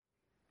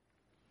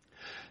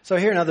So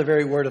hear now the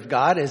very word of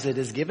God as it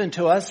is given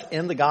to us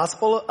in the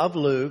Gospel of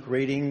Luke,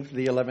 reading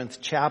the 11th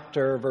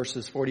chapter,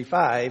 verses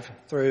 45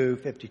 through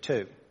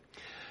 52.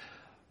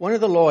 One of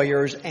the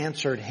lawyers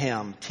answered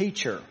him,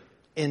 "Teacher,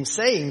 in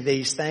saying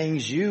these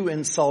things you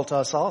insult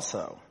us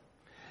also."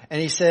 And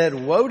he said,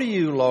 "Woe to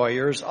you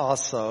lawyers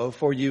also,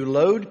 for you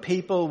load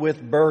people with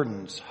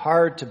burdens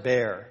hard to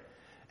bear,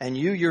 and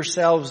you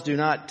yourselves do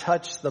not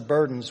touch the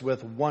burdens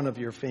with one of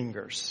your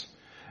fingers.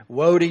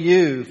 Woe to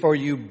you, for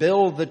you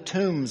build the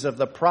tombs of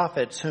the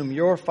prophets whom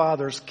your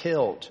fathers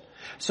killed.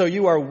 So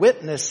you are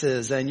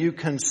witnesses and you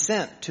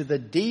consent to the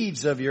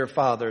deeds of your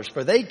fathers,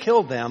 for they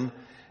killed them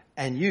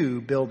and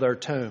you build their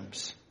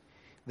tombs.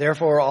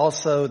 Therefore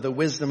also the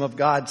wisdom of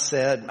God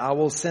said, I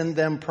will send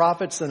them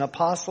prophets and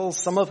apostles,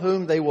 some of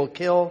whom they will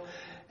kill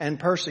and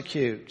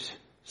persecute,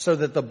 so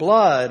that the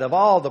blood of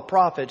all the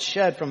prophets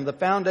shed from the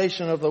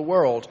foundation of the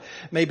world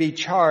may be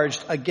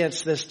charged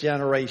against this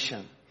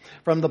generation.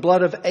 From the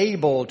blood of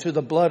Abel to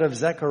the blood of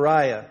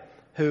Zechariah,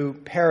 who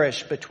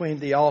perished between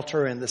the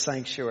altar and the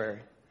sanctuary.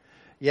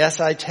 Yes,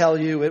 I tell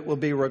you, it will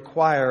be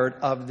required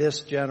of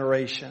this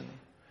generation.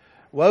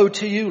 Woe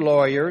to you,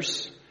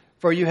 lawyers,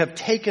 for you have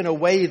taken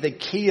away the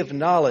key of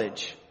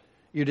knowledge.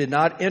 You did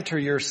not enter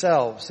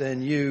yourselves,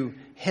 and you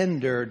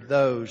hindered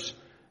those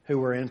who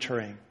were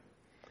entering."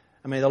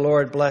 And may the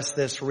Lord bless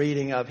this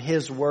reading of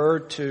His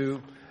Word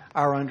to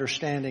our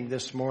understanding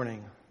this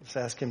morning. Let's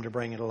ask Him to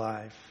bring it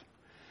alive.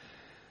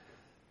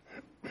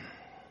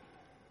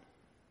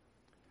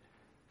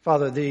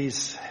 Father,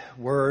 these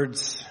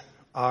words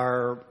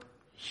are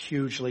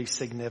hugely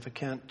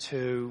significant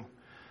to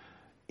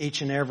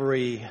each and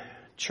every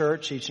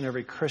church, each and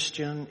every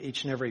Christian,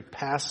 each and every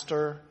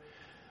pastor,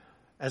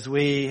 as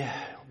we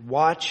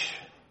watch,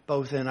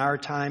 both in our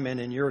time and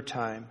in your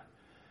time,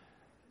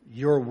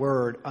 your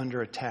word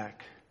under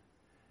attack.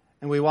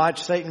 And we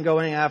watch Satan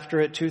going after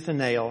it tooth and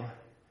nail.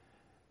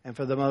 And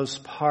for the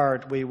most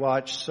part, we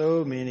watch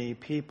so many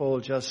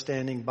people just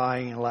standing by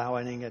and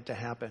allowing it to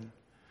happen.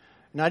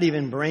 Not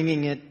even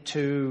bringing it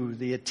to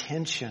the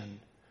attention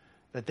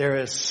that there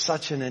is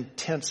such an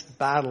intense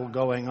battle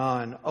going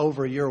on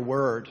over your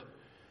word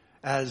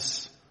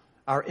as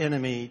our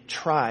enemy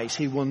tries.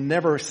 He will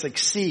never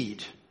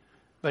succeed,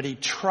 but he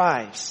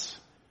tries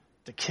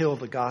to kill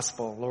the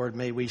gospel. Lord,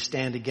 may we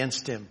stand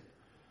against him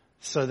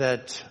so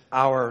that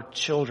our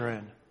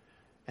children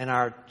and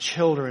our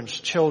children's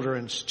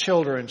children's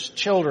children's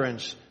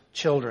children's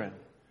children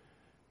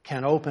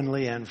can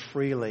openly and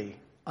freely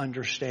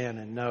understand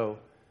and know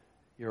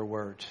your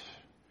word.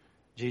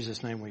 In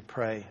Jesus' name we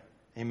pray.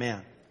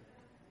 Amen.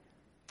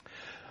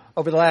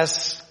 Over the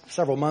last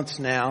several months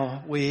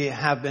now, we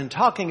have been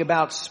talking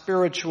about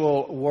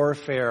spiritual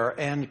warfare,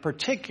 and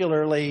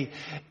particularly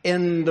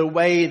in the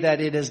way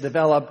that it is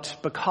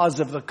developed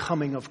because of the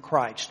coming of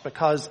Christ,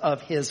 because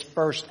of His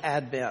first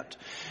advent.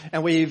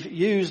 And we've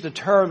used a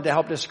term to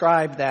help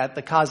describe that,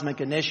 the cosmic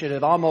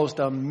initiative, almost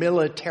a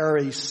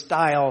military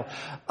style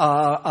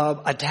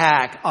of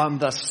attack on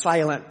the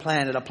silent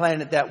planet, a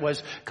planet that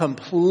was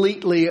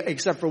completely,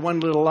 except for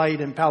one little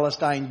light in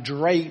Palestine,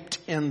 draped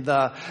in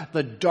the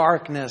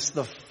darkness,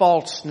 the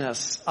falseness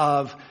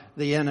of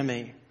the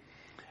enemy.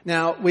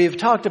 Now, we've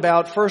talked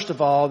about, first of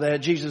all,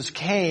 that Jesus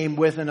came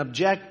with an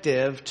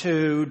objective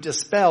to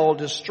dispel,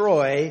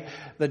 destroy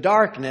the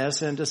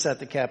darkness and to set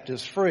the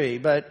captives free.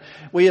 But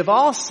we have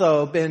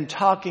also been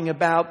talking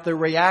about the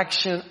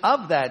reaction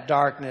of that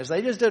darkness.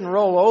 They just didn't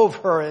roll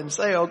over and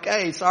say,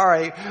 okay,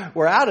 sorry,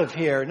 we're out of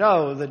here.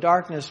 No, the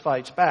darkness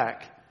fights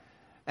back.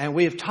 And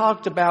we've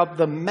talked about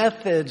the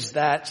methods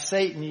that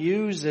Satan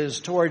uses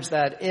towards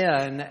that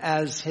end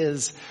as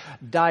his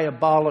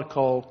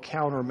diabolical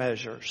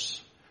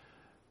countermeasures.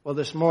 Well,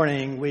 this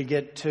morning we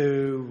get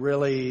to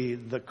really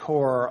the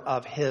core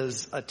of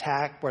his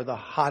attack, where the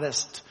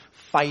hottest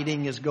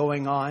fighting is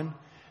going on,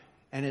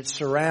 and it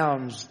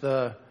surrounds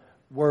the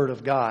Word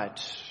of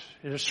God.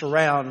 It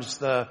surrounds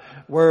the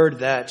Word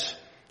that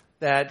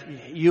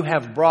you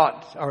have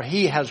brought, or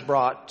He has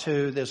brought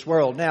to this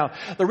world. Now,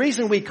 the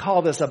reason we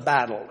call this a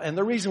battle, and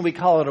the reason we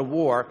call it a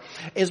war,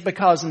 is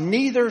because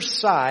neither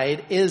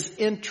side is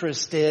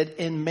interested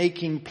in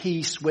making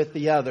peace with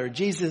the other.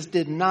 Jesus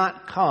did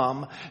not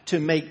come to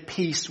make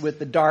peace with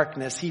the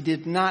darkness. He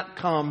did not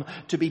come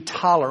to be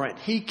tolerant.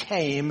 He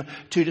came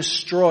to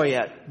destroy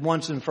it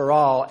once and for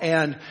all,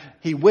 and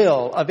He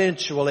will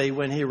eventually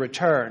when He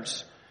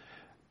returns.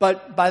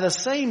 But by the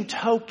same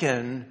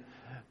token,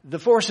 the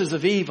forces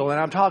of evil,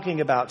 and I'm talking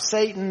about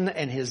Satan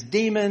and his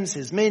demons,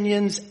 his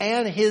minions,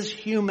 and his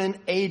human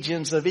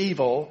agents of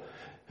evil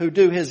who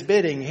do his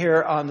bidding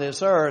here on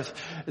this earth,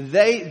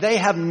 they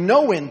have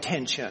no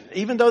intention,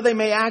 even though they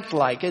may act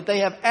like it, they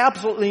have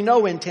absolutely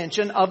no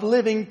intention of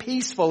living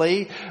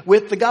peacefully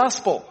with the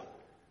gospel.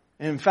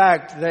 In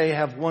fact, they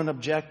have one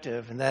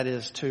objective, and that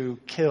is to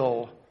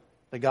kill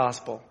the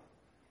gospel.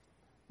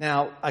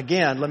 Now,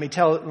 again, let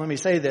me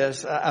say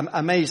this.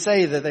 I may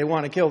say that they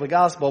want to kill the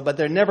gospel, but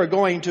they're never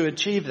going to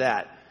achieve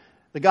that.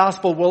 The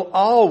gospel will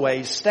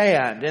always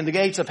stand, and the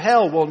gates of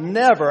hell will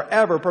never,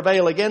 ever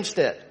prevail against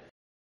it.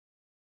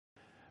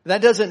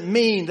 That doesn't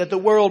mean that the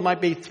world might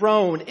be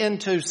thrown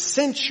into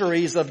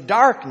centuries of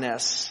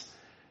darkness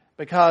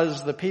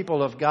because the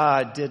people of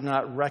God did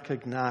not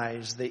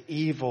recognize the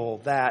evil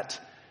that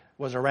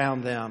was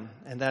around them.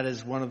 And that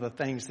is one of the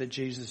things that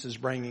Jesus is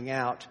bringing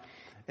out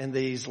in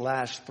these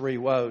last three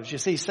woes. You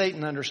see,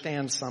 Satan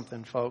understands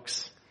something,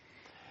 folks.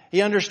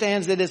 He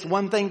understands that it's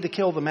one thing to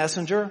kill the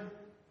messenger,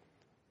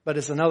 but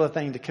it's another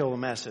thing to kill the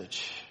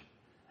message.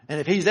 And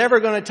if he's ever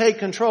going to take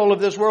control of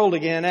this world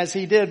again, as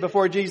he did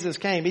before Jesus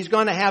came, he's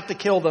going to have to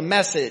kill the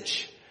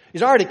message.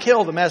 He's already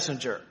killed the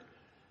messenger.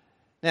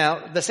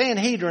 Now, the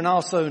Sanhedrin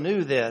also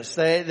knew this.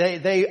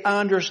 They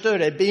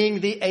understood it,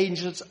 being the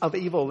agents of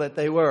evil that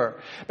they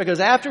were. Because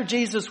after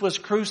Jesus was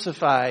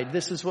crucified,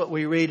 this is what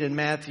we read in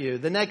Matthew.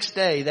 The next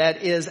day,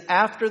 that is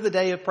after the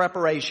day of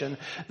preparation,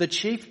 the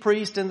chief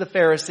priest and the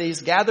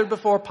Pharisees gathered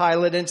before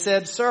Pilate and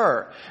said,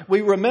 "Sir,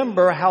 we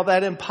remember how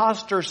that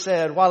impostor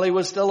said while he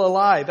was still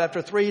alive,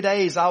 'After 3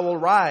 days I will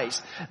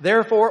rise.'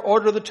 Therefore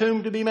order the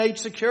tomb to be made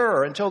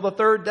secure until the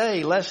third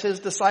day, lest his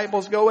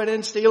disciples go in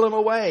and steal him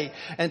away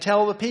and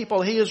tell the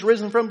people he is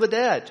risen from the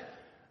dead.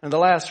 And the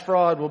last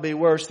fraud will be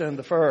worse than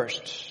the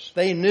first."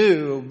 They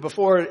knew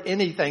before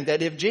anything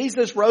that if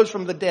Jesus rose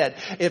from the dead,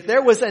 if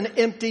there was an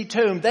empty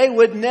tomb, they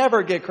would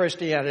never get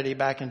Christianity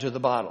back into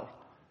the bottle.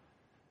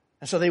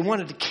 And so they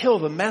wanted to kill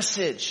the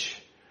message,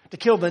 to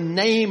kill the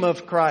name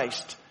of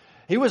Christ.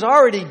 He was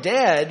already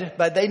dead,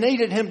 but they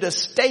needed him to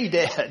stay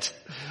dead.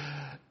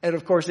 And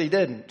of course he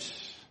didn't.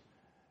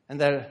 And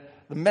the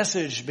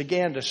message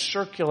began to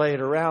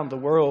circulate around the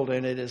world,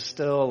 and it is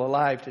still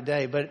alive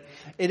today. But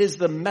it is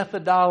the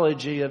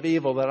methodology of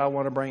evil that I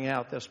want to bring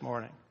out this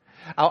morning.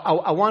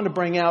 I want to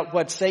bring out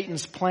what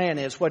Satan's plan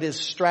is, what his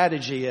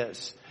strategy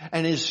is.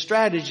 And his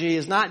strategy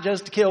is not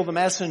just to kill the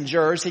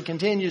messengers. He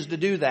continues to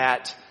do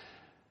that.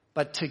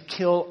 But to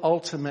kill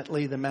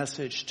ultimately the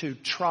message, to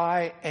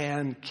try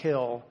and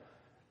kill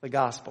the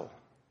gospel.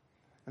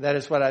 And that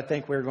is what I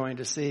think we're going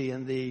to see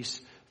in these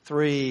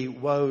three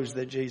woes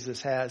that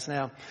Jesus has.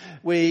 Now,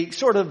 we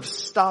sort of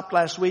stopped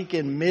last week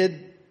in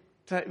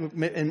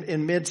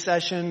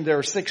mid-session. There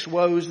are 6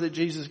 woes that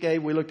Jesus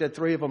gave. We looked at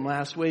 3 of them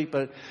last week,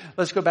 but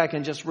let's go back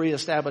and just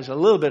reestablish a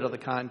little bit of the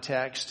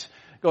context.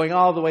 Going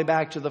all the way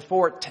back to the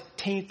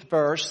 14th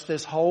verse,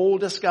 this whole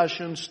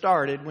discussion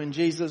started when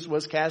Jesus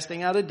was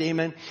casting out a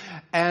demon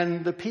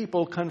and the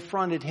people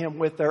confronted him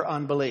with their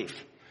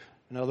unbelief.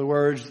 In other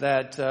words,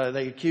 that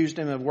they accused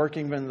him of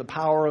working in the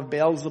power of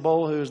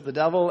Beelzebul, who is the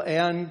devil,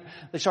 and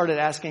they started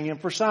asking him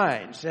for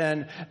signs.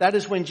 And that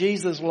is when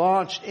Jesus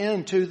launched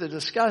into the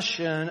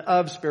discussion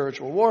of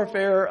spiritual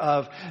warfare,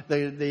 of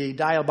the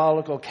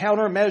diabolical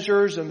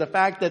countermeasures, and the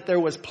fact that there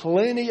was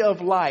plenty of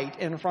light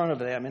in front of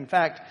them. In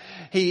fact,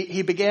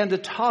 he began to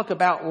talk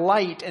about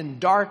light and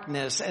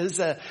darkness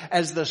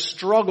as the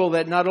struggle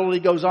that not only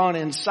goes on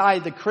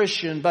inside the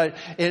Christian, but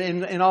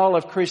in all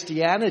of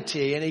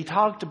Christianity. And he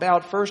talked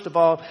about, first of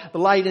all, the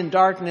light and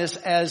darkness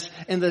as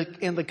in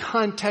the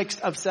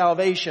context of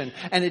salvation.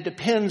 And it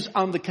depends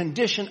on the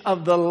condition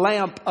of the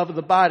lamp of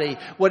the body,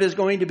 what is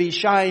going to be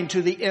shined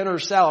to the inner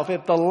self.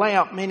 If the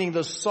lamp, meaning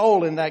the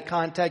soul in that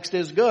context,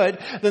 is good,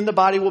 then the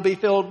body will be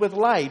filled with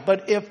light.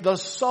 But if the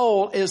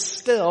soul is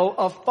still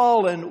a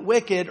fallen,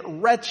 wicked,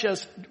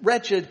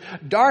 wretched,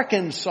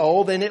 darkened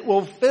soul, then it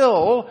will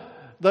fill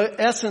the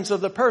essence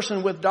of the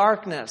person with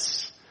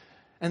darkness.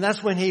 And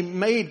that's when he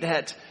made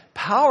that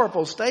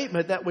powerful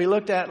statement that we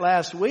looked at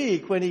last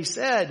week when he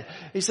says,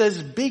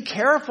 "Be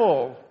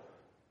careful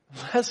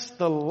lest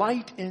the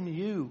light in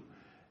you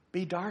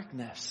be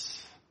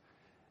darkness."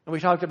 And we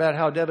talked about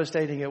how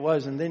devastating it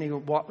was. And then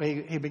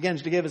he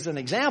begins to give us an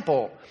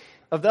example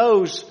of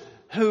those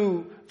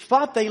who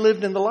thought they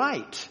lived in the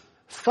light,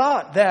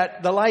 thought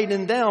that the light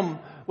in them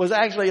was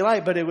actually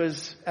light, but it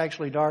was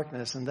actually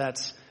darkness. And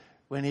that's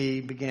when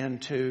he began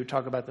to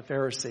talk about the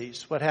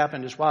Pharisees. What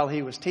happened is while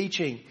he was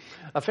teaching,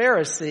 a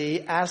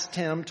Pharisee asked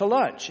him to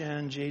lunch,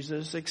 and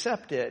Jesus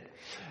accepted.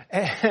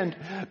 And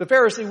the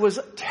Pharisee was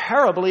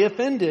terribly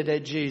offended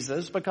at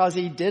Jesus because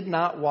he did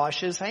not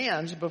wash his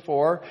hands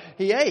before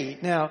he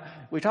ate. Now,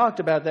 we talked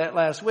about that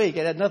last week.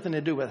 It had nothing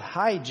to do with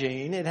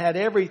hygiene. It had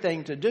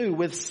everything to do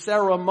with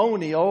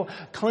ceremonial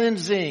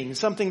cleansing,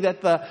 something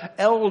that the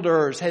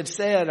elders had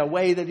said, a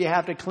way that you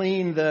have to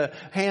clean the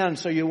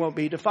hands so you won't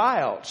be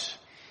defiled.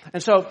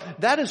 And so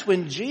that is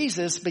when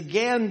Jesus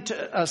began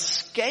a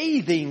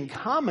scathing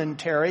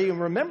commentary,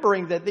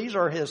 remembering that these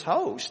are his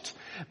hosts,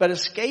 but a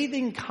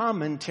scathing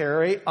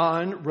commentary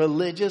on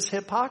religious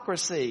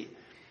hypocrisy.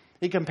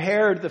 He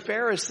compared the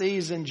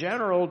Pharisees in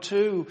general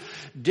to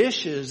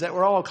dishes that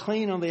were all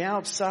clean on the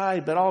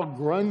outside, but all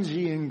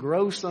grungy and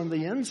gross on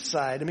the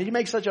inside. I mean, you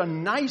make such a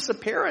nice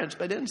appearance,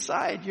 but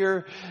inside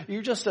you're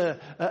just a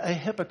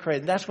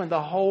hypocrite. And that's when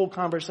the whole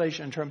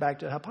conversation turned back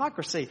to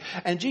hypocrisy.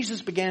 And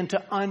Jesus began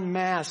to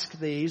unmask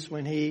these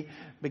when he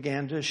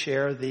began to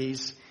share the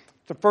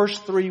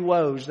first 3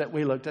 woes that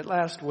we looked at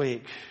last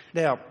week.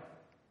 Now,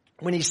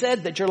 when he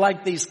said that you're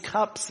like these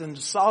cups and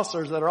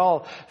saucers that are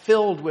all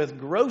filled with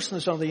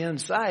grossness on the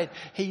inside,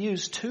 he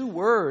used 2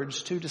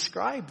 words to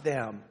describe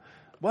them.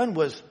 One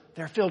was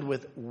They're filled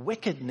with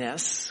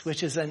wickedness,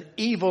 which is an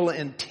evil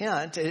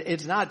intent.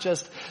 It's not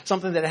just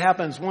something that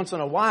happens once in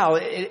a while.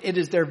 It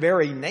is their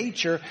very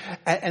nature.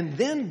 And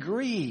then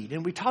greed.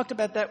 And we talked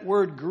about that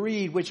word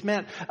greed, which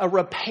meant a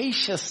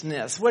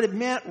rapaciousness. What it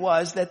meant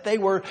was that they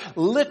were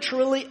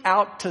literally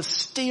out to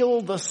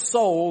steal the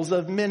souls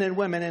of men and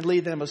women and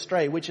lead them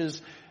astray, which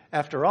is,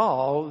 after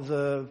all,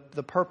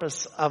 the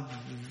purpose of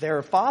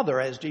their father,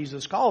 as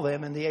Jesus called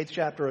them in the 8th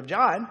chapter of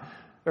John.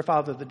 Their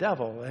father, the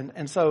devil.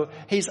 And so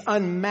he's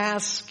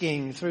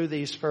unmasking through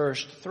these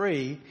first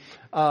three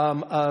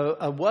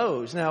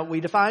woes. Now, we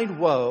defined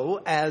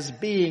woe as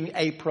being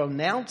a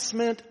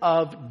pronouncement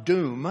of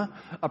doom,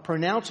 a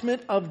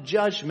pronouncement of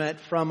judgment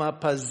from a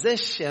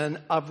position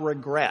of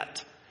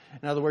regret.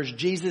 In other words,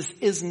 Jesus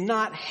is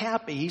not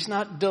happy. He's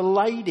not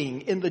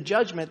delighting in the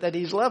judgment that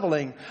he's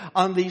leveling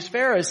on these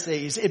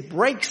Pharisees. It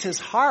breaks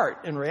his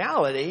heart in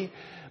reality,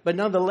 but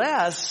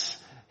nonetheless,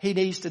 he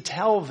needs to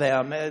tell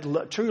them.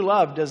 True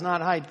love does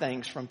not hide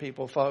things from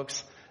people,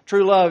 folks.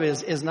 True love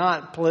is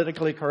not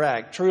politically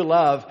correct. True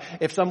love,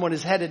 if someone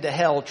is headed to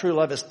hell, true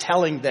love is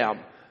telling them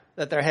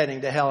that they're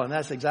heading to hell. And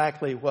that's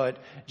exactly what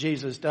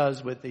Jesus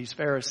does with these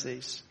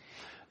Pharisees.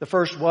 The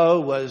first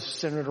woe was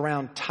centered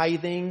around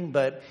tithing,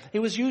 but he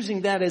was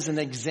using that as an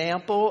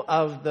example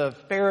of the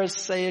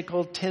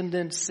Pharisaical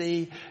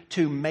tendency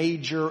to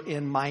major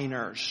in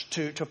minors,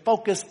 to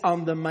focus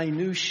on the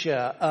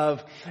minutia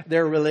of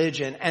their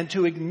religion and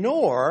to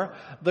ignore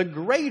the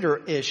greater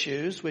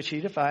issues, which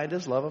he defined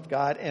as love of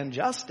God and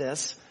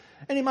justice.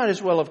 And he might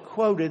as well have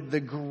quoted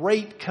the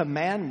great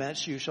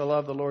commandments. You shall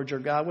love the Lord your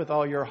God with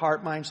all your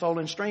heart, mind, soul,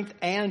 and strength,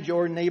 and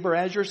your neighbor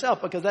as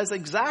yourself. Because that's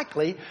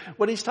exactly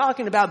what he's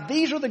talking about.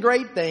 These are the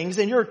great things,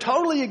 and you're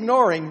totally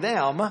ignoring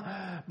them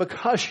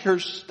because you're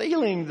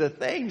stealing the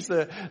things,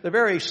 the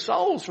very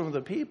souls from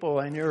the people,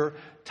 and you're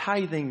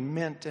tithing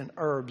mint and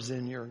herbs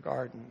in your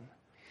garden.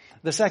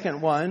 The second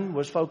one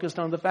was focused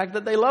on the fact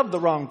that they loved the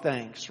wrong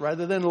things.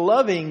 Rather than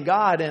loving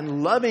God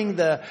and loving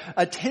the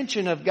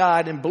attention of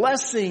God and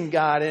blessing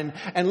God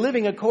and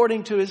living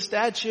according to his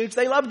statutes,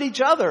 they loved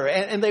each other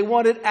and they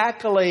wanted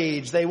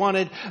accolades. They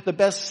wanted the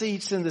best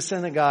seats in the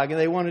synagogue and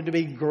they wanted to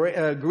be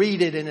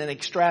greeted in an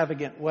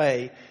extravagant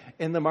way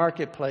in the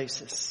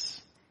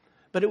marketplaces.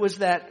 But it was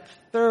that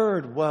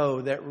third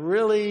woe that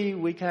really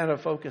we kind of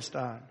focused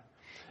on,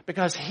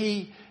 because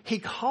he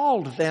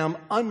called them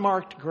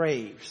unmarked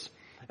graves.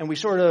 And we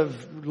sort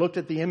of looked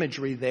at the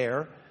imagery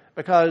there,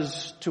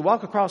 because to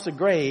walk across a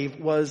grave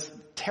was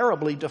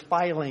terribly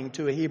defiling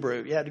to a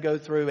Hebrew. You had to go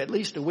through at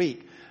least a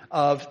week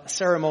of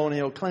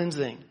ceremonial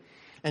cleansing.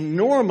 And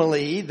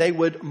normally they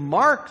would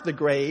mark the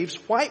graves,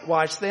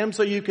 whitewash them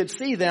so you could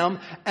see them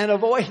and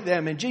avoid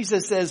them. And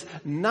Jesus says,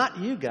 not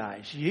you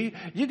guys. You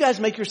guys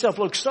make yourself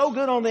look so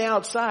good on the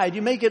outside.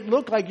 You make it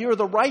look like you're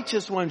the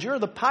righteous ones. You're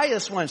the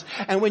pious ones.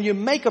 And when you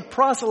make a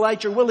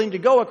proselyte, you're willing to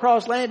go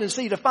across land and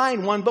sea to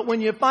find one. But when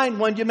you find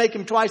one, you make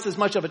him twice as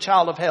much of a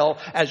child of hell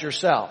as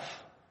yourself.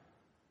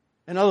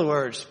 In other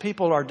words,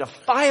 people are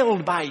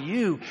defiled by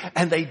you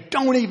and they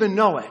don't even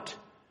know it,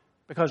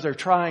 because they're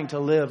trying to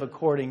live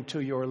according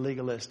to your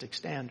legalistic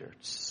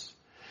standards.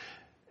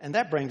 And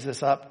that brings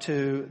us up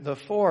to the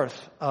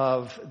fourth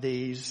of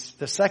these,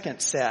 the second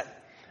set.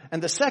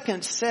 And the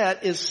second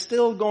set is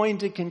still going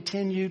to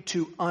continue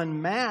to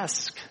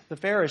unmask the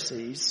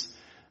Pharisees,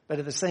 but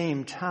at the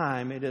same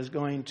time, it is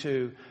going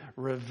to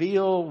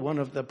reveal one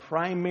of the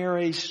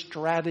primary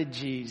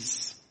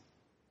strategies.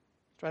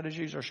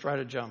 Strategies or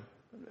stratagem?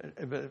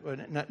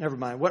 Never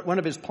mind. One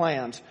of his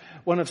plans,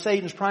 one of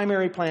Satan's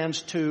primary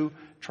plans to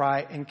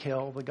try and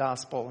kill the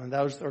gospel. And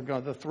those are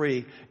the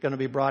three going to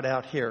be brought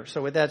out here.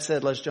 So with that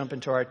said, let's jump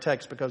into our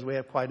text because we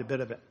have quite a bit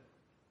of it.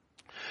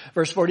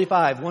 Verse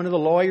 45, one of the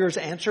lawyers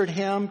answered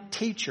him,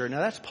 teacher. Now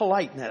that's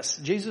politeness.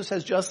 Jesus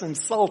has just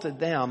insulted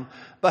them,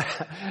 but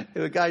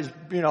the guy's,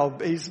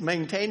 he's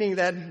maintaining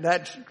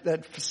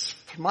that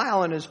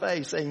smile on his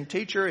face, saying,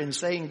 teacher, in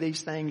saying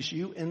these things,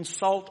 you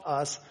insult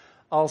us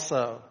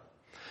also.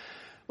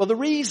 Well, the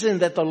reason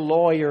that the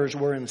lawyers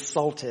were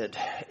insulted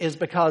is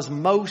because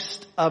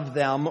most of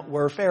them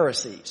were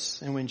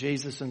Pharisees. And when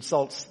Jesus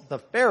insults the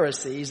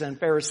Pharisees and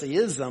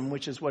Phariseeism,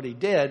 which is what he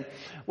did,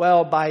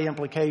 well, by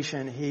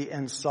implication, he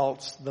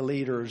insults the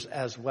leaders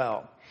as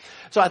well.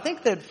 So I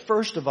think that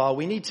first of all,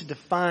 we need to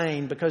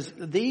define, because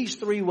these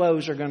three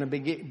woes are going to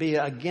be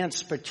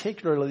against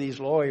particularly these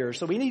lawyers.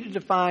 So we need to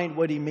define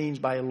what he means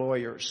by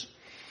lawyers.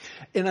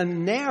 In a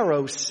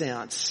narrow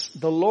sense,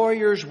 the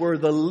lawyers were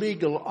the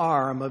legal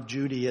arm of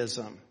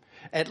Judaism.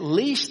 At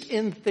least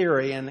in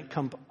theory, and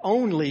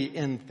only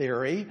in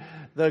theory,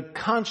 the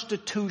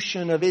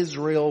Constitution of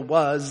Israel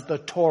was the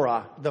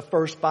Torah, the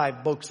first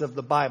 5 books of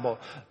the Bible,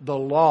 the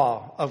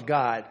law of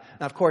God.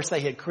 Now, of course,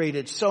 they had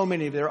created so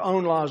many of their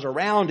own laws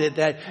around it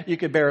that you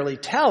could barely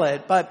tell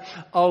it, but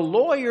a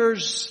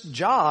lawyer's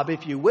job,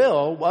 if you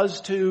will,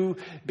 was to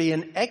be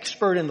an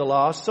expert in the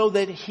law so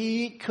that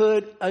he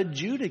could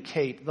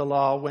adjudicate the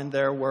law when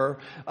there were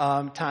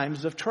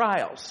times of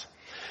trials.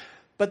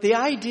 But the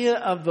idea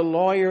of the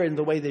lawyer and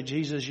the way that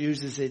Jesus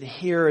uses it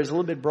here is a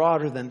little bit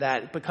broader than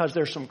that because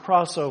there's some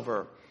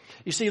crossover.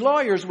 You see,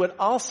 lawyers would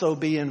also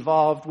be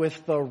involved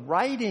with the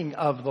writing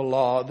of the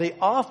law, the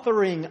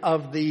authoring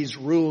of these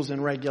rules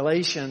and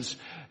regulations,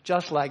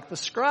 just like the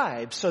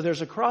scribes. So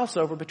there's a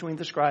crossover between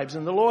the scribes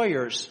and the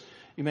lawyers.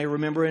 You may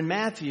remember in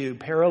Matthew,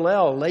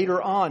 parallel,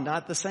 later on,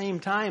 not the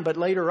same time, but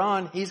later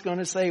on, he's going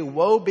to say,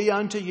 "Woe be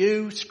unto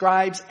you,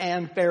 scribes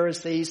and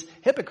Pharisees,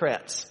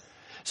 hypocrites."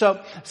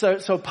 So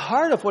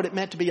part of what it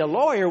meant to be a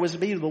lawyer was to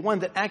be the one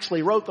that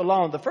actually wrote the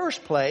law in the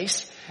first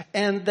place,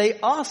 and they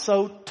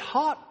also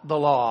taught the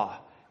law,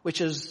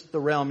 which is the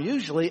realm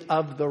usually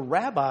of the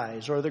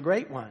rabbis or the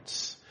great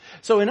ones.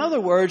 So in other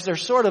words,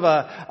 there's sort of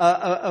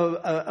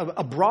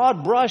a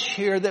broad brush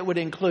here that would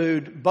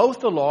include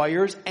both the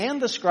lawyers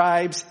and the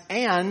scribes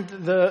and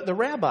the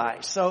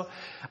rabbis. So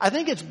I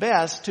think it's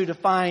best to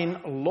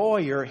define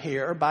lawyer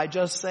here by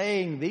just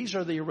saying these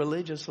are the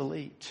religious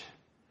elite.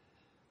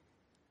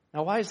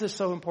 Now, why is this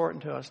so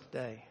important to us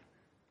today?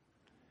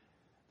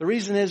 The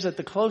reason is that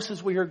the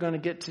closest we are going to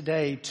get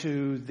today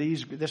to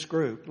this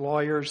group,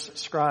 lawyers,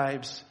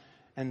 scribes,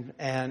 and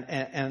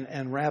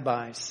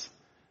rabbis,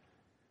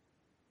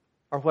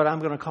 are what I'm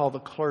going to call the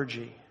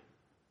clergy.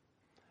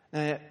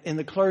 Now, in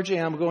the clergy,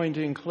 I'm going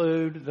to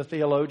include the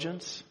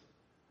theologians.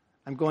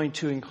 I'm going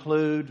to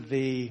include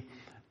the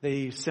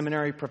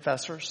seminary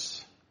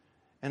professors.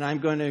 And I'm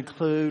going to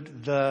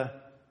include the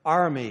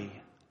army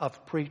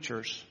of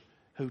preachers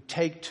who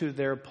take to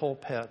their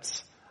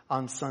pulpits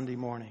on Sunday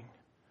morning.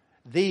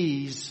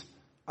 These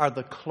are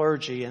the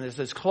clergy, and it's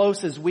as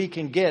close as we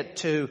can get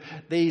to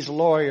these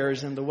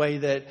lawyers in the way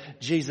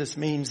that Jesus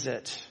means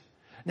it.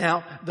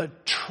 Now, the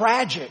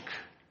tragic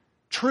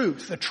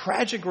truth, the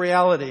tragic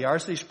reality,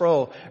 R.C.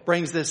 Sproul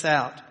brings this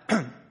out,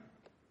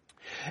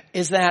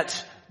 is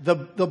that the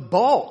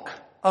bulk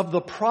of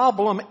the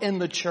problem in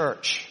the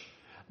church,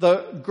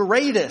 the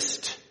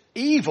greatest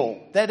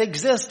evil that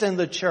exists in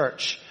the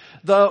church,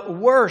 the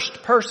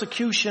worst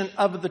persecution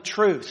of the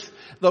truth,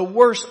 the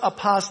worst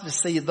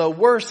apostasy, the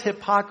worst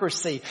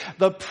hypocrisy,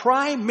 the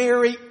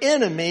primary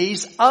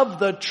enemies of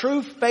the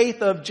true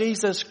faith of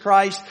Jesus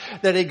Christ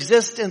that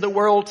exists in the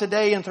world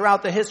today and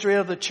throughout the history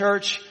of the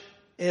church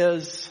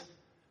is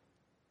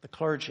the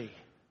clergy.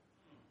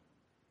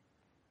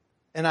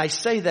 And I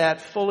say that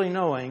fully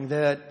knowing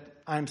that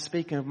I'm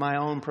speaking of my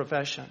own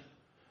profession.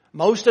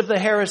 Most of the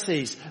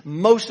heresies,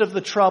 most of the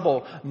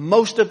trouble,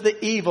 most of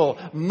the evil,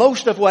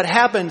 most of what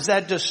happens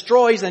that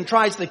destroys and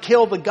tries to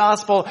kill the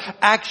gospel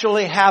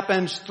actually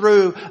happens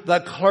through the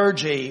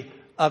clergy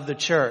of the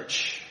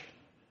church.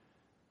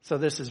 So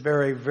this is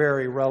very,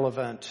 very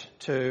relevant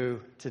to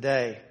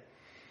today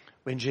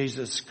when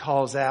Jesus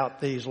calls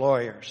out these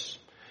lawyers.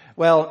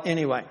 Well,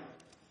 anyway,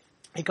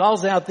 he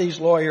calls out these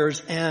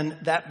lawyers, and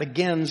that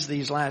begins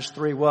these last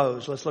three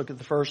woes. Let's look at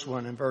the first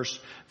one in verse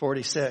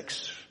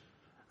 46.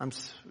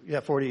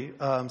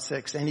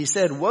 46. And he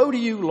said, "Woe to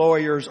you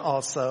lawyers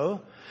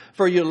also,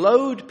 for you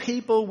load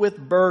people with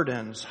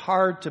burdens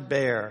hard to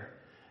bear,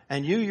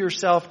 and you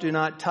yourself do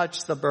not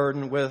touch the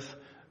burden with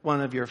one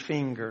of your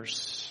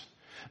fingers."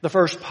 The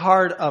first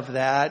part of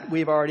that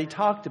we've already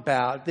talked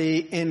about,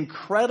 the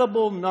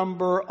incredible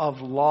number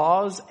of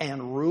laws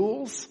and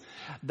rules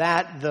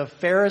that the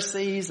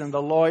Pharisees and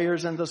the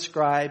lawyers and the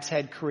scribes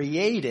had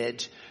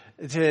created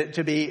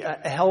to be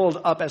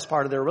held up as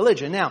part of their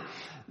religion. Now,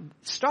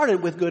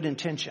 started with good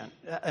intention.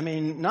 I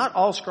mean, not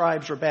all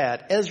scribes are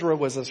bad. Ezra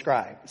was a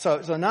scribe. So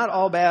not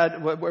all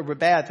were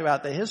bad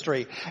throughout the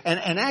history.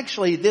 And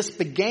actually this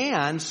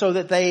began so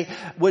that they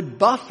would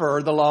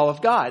buffer the law of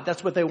God.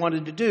 That's what they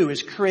wanted to do,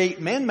 is create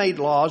man-made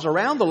laws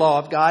around the law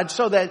of God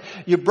so that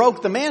you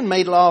broke the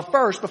man-made law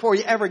first before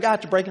you ever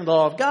got to breaking the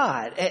law of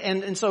God.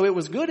 And so it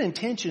was good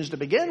intentions to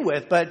begin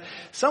with, but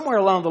somewhere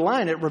along the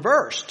line it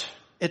reversed.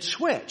 It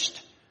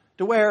switched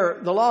to where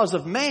the laws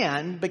of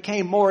man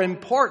became more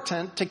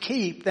important to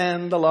keep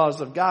than the laws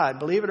of God.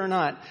 Believe it or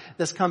not,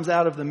 this comes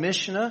out of the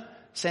Mishnah,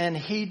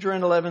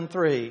 Sanhedrin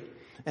 11:3.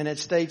 And it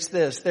states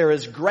this: "There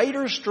is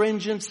greater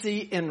stringency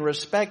in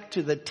respect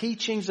to the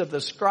teachings of the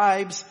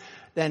scribes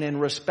than in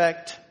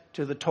respect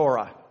to the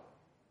Torah."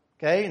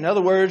 Okay? In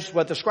other words,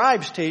 what the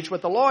scribes teach,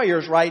 what the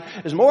lawyers write,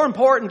 is more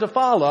important to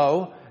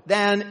follow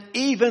than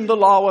even the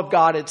law of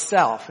God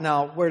itself.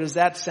 Now, where does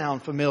that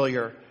sound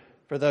familiar?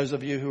 For those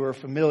of you who are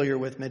familiar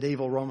with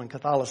medieval Roman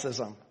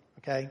Catholicism.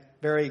 Okay?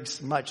 Very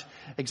much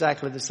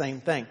exactly the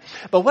same thing.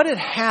 But what had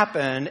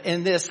happened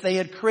in this, they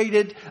had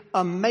created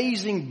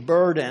amazing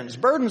burdens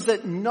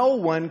that no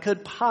one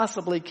could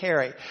possibly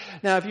carry.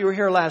 Now, if you were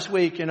here last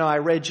week, I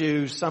read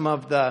you some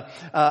of the,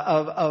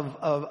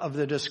 of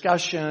the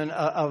discussion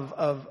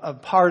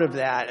of part of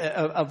that,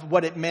 of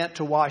what it meant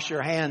to wash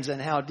your hands and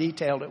how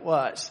detailed it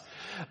was.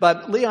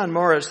 But Leon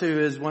Morris, who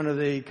is one of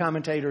the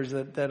commentators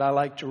that I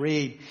like to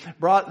read,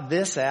 brought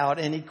this out,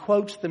 and he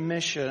quotes the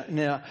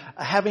Mishnah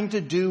having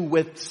to do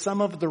with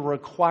some of the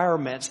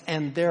requirements,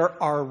 and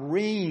there are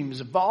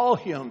reams,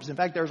 volumes. In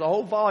fact, there's a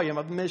whole volume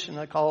of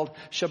Mishnah called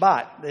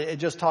Shabbat. It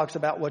just talks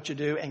about what you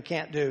do and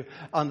can't do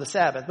on the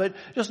Sabbath. But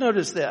just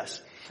notice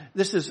this.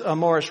 This is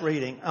Morris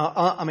writing.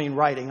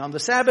 On the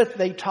Sabbath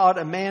they taught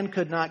a man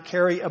could not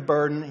carry a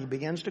burden. He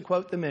begins to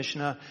quote the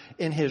Mishnah,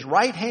 in his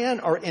right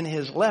hand or in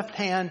his left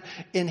hand,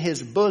 in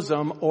his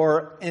bosom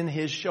or in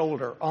his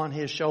shoulder, on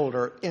his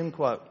shoulder, end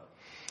quote.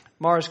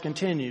 Morris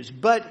continues,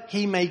 but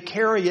he may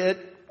carry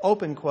it,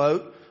 open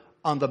quote,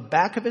 on the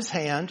back of his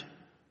hand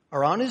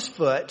or on his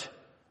foot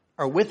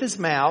or with his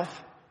mouth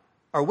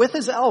or with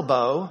his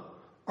elbow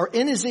or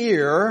in his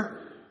ear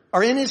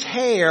or in his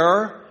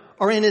hair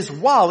or in his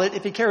wallet,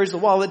 if he carries the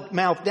wallet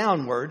mouth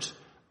downwards,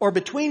 or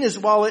between his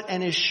wallet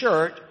and his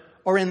shirt,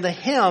 or in the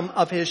hem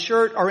of his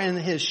shirt, or in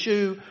his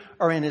shoe,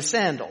 or in his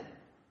sandal.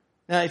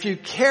 Now, if you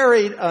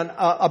carried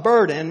a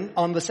burden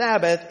on the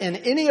Sabbath in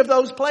any of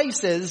those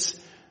places,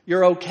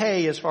 you're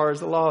okay as far as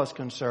the law is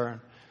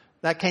concerned.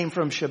 That came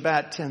from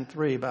Shabbat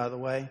 10:3, by the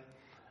way.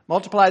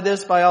 Multiply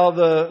this by all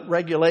the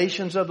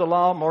regulations of the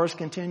law, Morris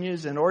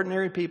continues, and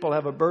ordinary people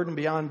have a burden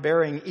beyond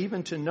bearing,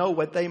 even to know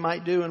what they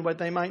might do and what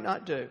they might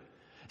not do.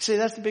 See,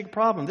 that's the big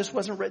problem. This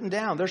wasn't written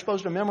down. They're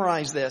supposed to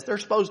memorize this. They're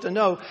supposed to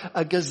know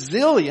a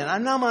gazillion,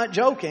 I'm not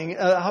joking,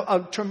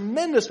 a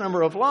tremendous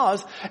number of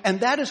laws,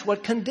 and that is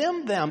what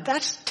condemned them.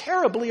 That's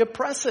terribly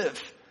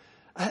oppressive.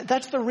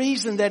 That's the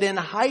reason that in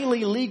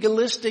highly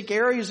legalistic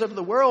areas of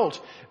the world,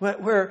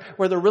 where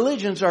the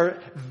religions are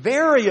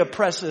very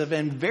oppressive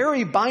and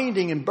very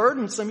binding and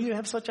burdensome, you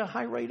have such a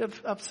high rate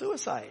of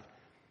suicide.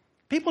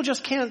 People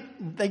just can't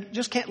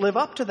live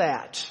up to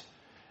that.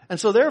 And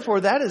so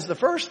therefore, that is the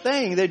first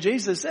thing that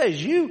Jesus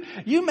says.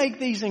 You make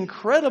these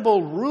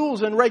incredible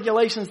rules and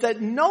regulations that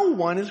no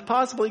one is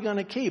possibly going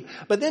to keep.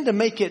 But then to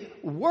make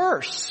it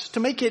worse, to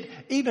make it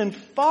even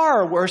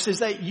far worse, is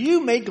that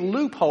you make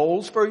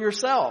loopholes for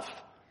yourself.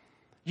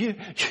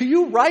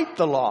 You write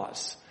the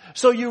laws.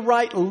 So you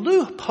write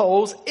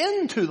loopholes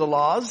into the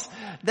laws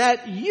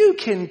that you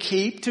can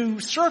keep to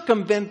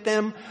circumvent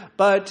them,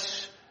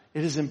 but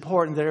it is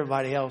important that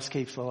everybody else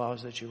keeps the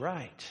laws that you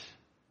write.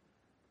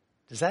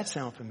 Does that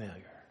sound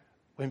familiar?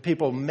 When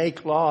people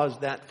make laws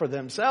that for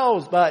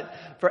themselves, but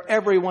for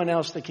everyone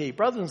else to keep.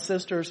 Brothers and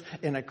sisters,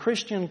 in a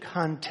Christian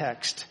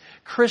context,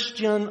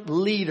 Christian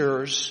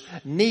leaders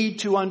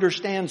need to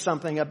understand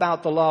something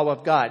about the law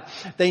of God.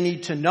 They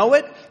need to know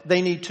it,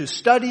 they need to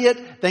study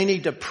it, they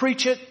need to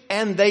preach it,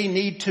 and they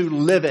need to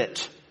live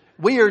it.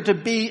 We are to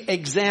be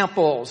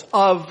examples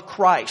of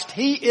Christ.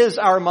 He is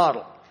our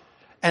model.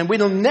 And we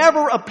will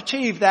never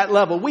achieve that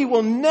level. We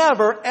will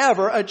never,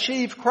 ever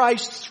achieve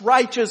Christ's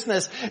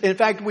righteousness. In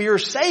fact, we are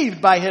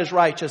saved by His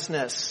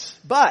righteousness.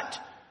 But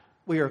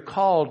we are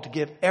called to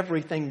give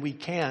everything we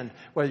can,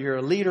 whether you're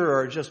a leader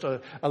or just a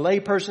lay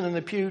person in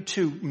the pew,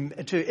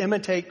 to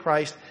imitate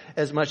Christ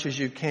as much as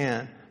you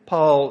can.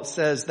 Paul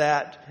says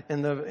that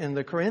in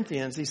the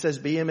Corinthians. He says,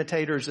 be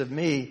imitators of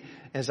me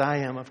as I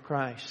am of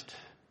Christ.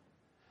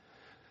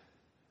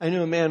 I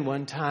knew a man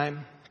one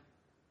time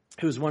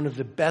who was one of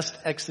the best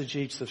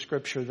exegetes of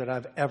Scripture that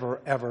I've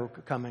ever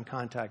come in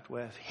contact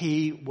with.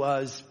 He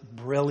was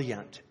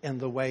brilliant in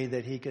the way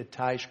that he could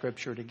tie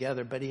Scripture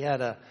together, but he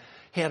had a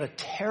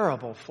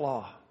terrible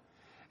flaw.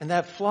 And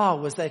that flaw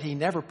was that he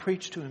never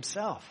preached to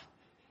himself.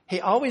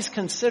 He always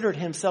considered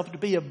himself to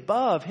be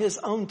above his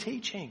own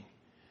teaching.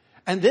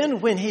 And then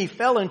when he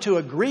fell into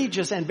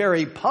egregious and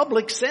very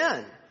public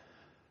sin,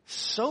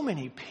 so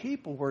many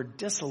people were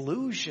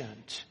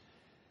disillusioned.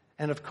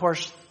 And of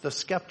course, the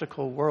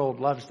skeptical world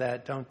loves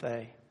that, don't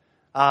they?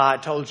 I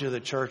told you the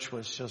church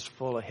was just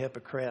full of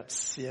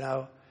hypocrites, you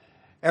know.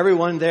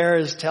 Everyone there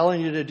is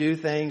telling you to do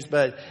things,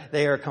 but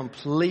they are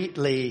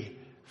completely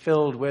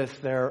filled with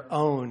their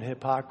own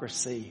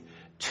hypocrisy.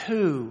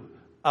 Two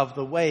of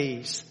the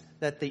ways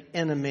that the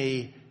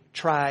enemy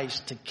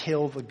tries to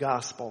kill the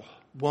gospel.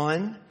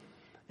 One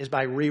is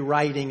by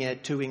rewriting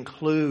it to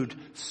include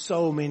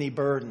so many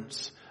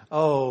burdens.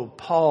 Oh,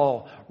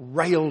 Paul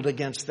railed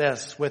against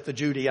this with the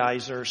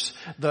Judaizers.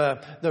 The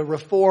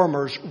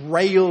reformers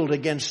railed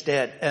against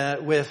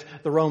it with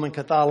the Roman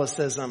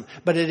Catholicism.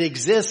 But it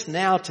exists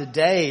now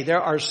today.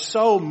 There are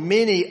so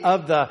many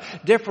of the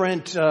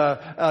different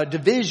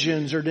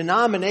divisions or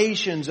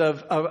denominations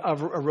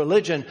of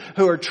religion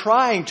who are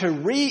trying to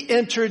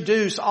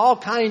reintroduce all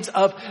kinds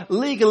of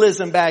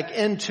legalism back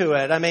into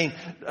it. I mean,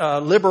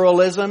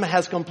 liberalism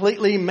has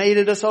completely made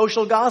it a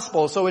social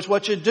gospel. So it's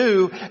what you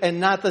do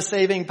and not the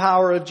saving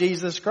power of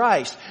Jesus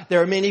Christ.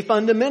 There are many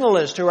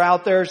fundamentalists who are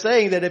out there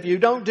saying that if you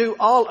don't do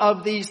all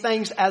of these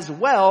things as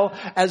well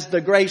as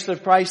the grace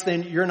of Christ,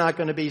 then you're not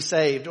going to be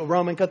saved.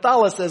 Roman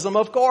Catholicism,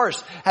 of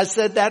course, has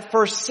said that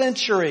for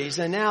centuries.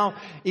 And now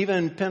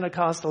even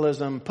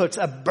Pentecostalism puts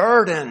a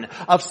burden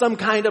of some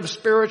kind of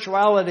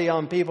spirituality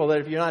on people that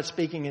if you're not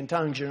speaking in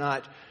tongues, you're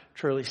not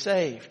truly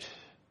saved.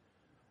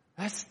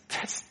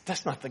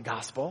 That's not the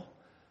gospel.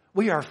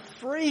 We are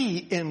free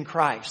in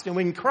Christ. And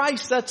when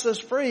Christ sets us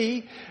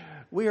free,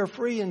 we are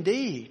free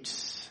indeed.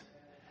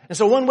 And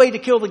so one way to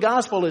kill the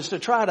gospel is to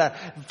try to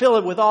fill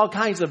it with all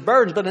kinds of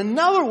burdens. But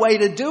another way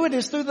to do it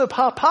is through the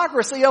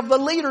hypocrisy of the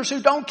leaders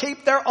who don't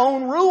keep their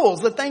own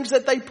rules, the things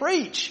that they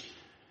preach.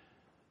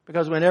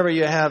 Because whenever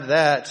you have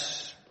that,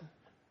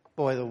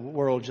 boy, the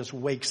world just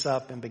wakes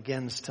up and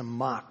begins to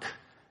mock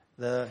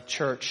the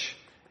church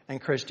and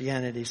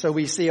Christianity. So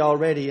we see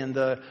already in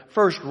the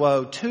first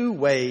woe 2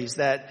 ways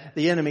that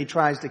the enemy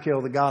tries to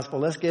kill the gospel.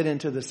 Let's get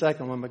into the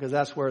second one, because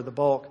that's where the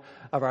bulk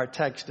of our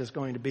text is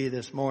going to be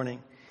this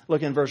morning.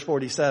 Look in verse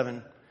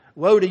 47.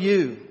 Woe to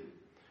you,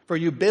 for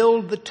you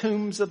build the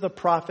tombs of the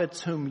prophets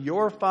whom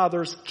your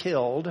fathers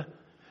killed.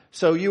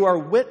 So you are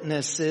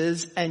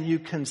witnesses, and you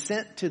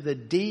consent to the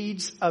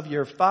deeds of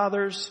your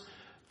fathers,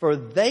 for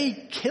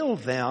they kill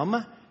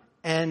them,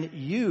 and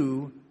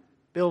you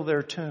build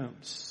their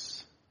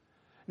tombs.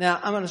 Now,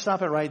 I'm going to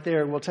stop it right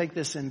there. We'll take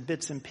this in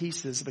bits and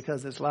pieces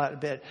because there's a lot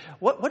of it.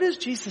 What is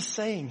Jesus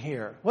saying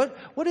here?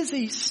 What is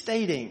he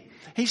stating?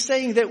 He's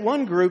saying that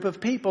one group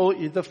of people,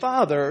 the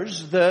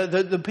fathers,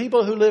 the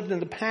people who lived in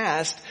the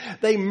past,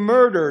 they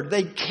murdered,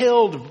 they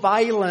killed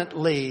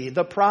violently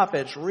the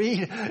prophets.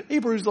 Read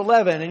Hebrews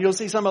 11 and you'll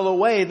see some of the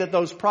way that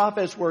those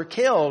prophets were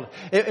killed.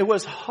 It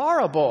was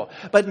horrible.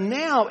 But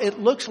now it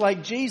looks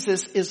like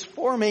Jesus is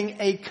forming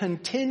a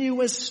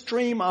continuous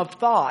stream of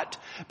thought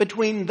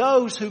between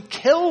those who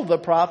kill the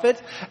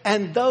prophet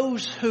and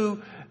those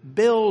who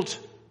build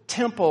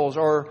temples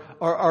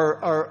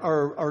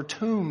or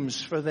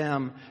tombs for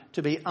them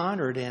to be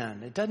honored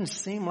in. It doesn't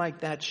seem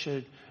like that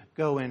should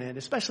go in it,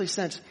 especially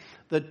since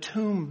the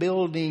tomb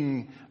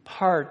building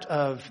part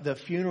of the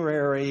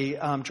funerary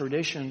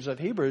traditions of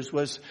Hebrews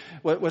was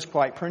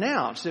quite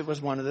pronounced. It was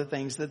one of the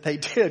things that they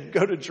did.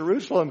 Go to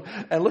Jerusalem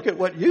and look at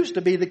what used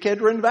to be the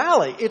Kidron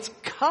Valley. It's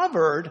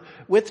covered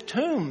with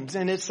tombs,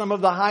 and it's some of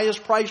the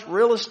highest priced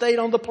real estate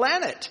on the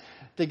planet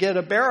to get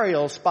a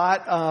burial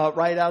spot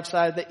right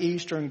outside the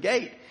eastern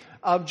gate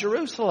of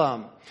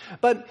Jerusalem.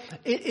 But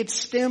it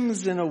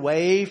stems in a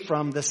way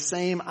from the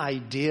same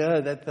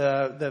idea that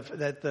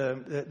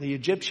the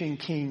Egyptian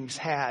kings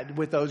had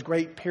with those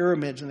great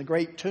pyramids and the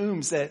great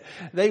tombs that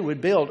they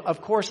would build,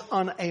 of course,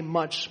 on a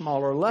much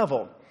smaller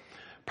level.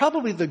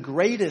 Probably the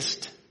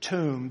greatest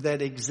tomb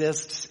that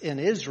exists in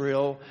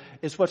Israel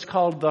is what's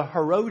called the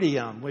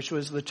Herodium, which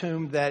was the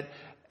tomb that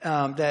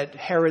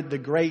Herod the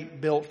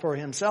Great built for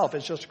himself.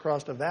 It's just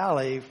across the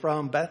valley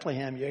from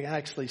Bethlehem. You can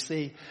actually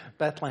see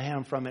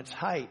Bethlehem from its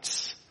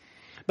heights.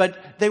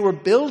 But they were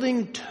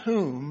building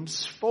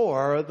tombs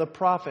for the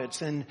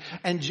prophets. And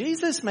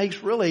Jesus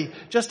makes really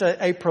just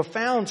a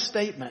profound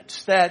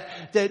statement that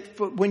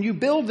when you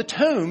build the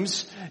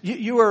tombs,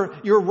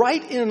 you're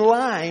right in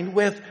line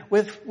with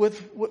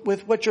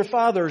what your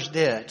fathers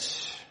did.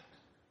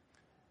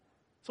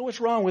 So what's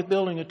wrong with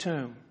building a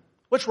tomb?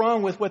 What's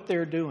wrong with what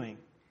they're doing?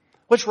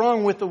 What's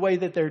wrong with the way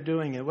that they're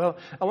doing it? Well,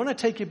 I want to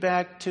take you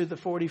back to the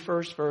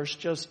 41st verse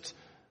just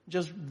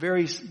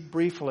very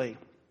briefly,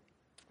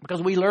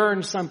 because we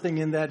learned something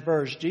in that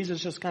verse.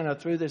 Jesus just kind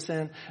of threw this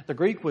in. The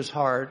Greek was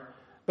hard,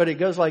 but it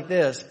goes like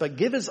this. But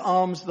give as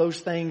alms those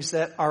things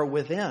that are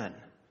within,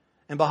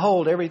 and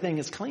behold, everything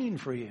is clean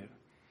for you.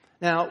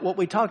 Now, what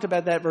we talked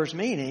about that verse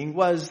meaning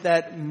was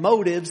that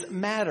motives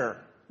matter.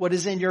 What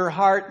is in your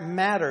heart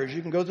matters.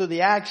 You can go through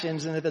the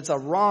actions, and if it's a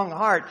wrong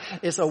heart,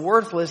 it's a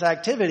worthless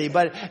activity.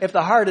 But if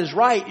the heart is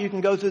right, you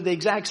can go through the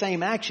exact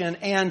same action,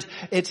 and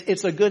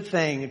it's a good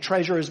thing.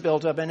 Treasure is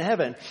built up in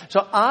heaven.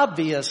 So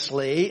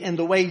obviously, in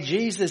the way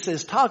Jesus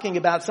is talking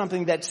about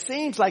something that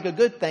seems like a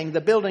good thing,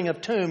 the building of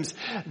tombs,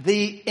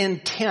 the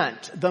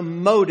intent, the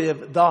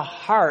motive, the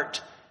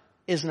heart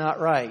is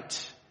not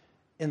right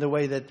in the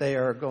way that they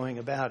are going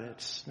about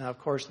it. Now, of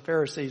course, the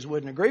Pharisees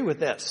wouldn't agree with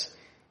this.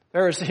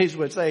 Pharisees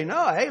would say,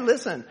 no, hey,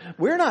 listen,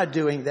 we're not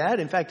doing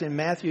that. In fact, in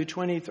Matthew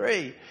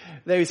 23,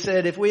 they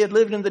said, if we had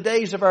lived in the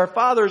days of our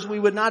fathers, we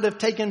would not have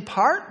taken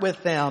part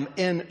with them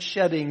in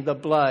shedding the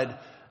blood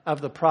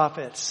of the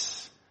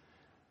prophets.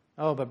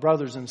 Oh, but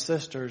brothers and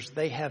sisters,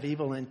 they have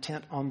evil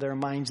intent on their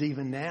minds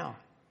even now.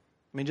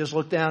 I mean, just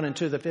look down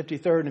into the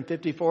 53rd and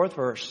 54th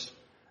verse.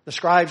 The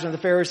scribes and the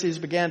Pharisees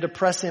began to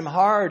press him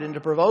hard and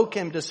to provoke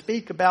him to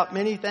speak about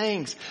many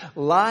things,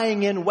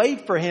 lying in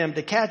wait for him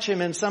to catch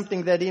him in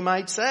something that he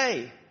might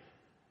say.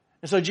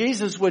 And so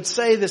Jesus would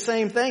say the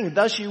same thing.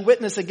 Thus you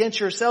witness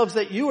against yourselves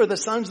that you are the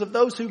sons of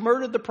those who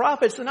murdered the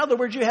prophets. In other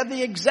words, you have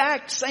the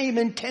exact same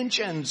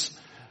intentions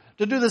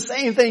to do the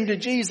same thing to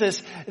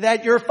Jesus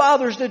that your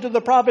fathers did to the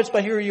prophets,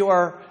 but here you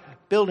are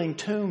building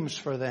tombs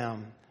for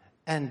them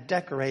and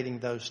decorating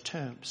those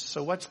tombs.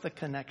 So what's the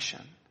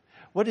connection?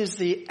 What is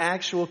the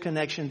actual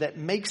connection that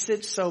makes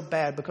it so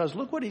bad? Because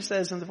look what he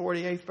says in the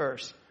 48th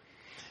verse.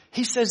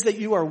 He says that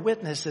you are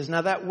witnesses.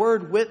 Now that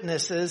word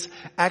witnesses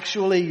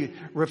actually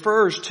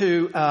refers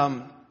to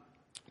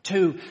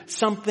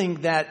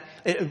something that,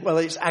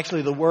 it's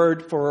actually the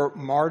word for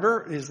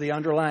martyr is the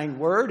underlying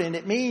word, and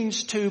it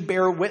means to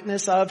bear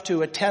witness of,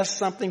 to attest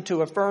something,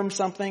 to affirm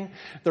something.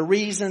 The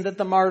reason that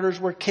the martyrs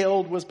were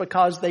killed was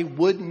because they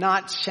would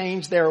not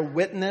change their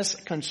witness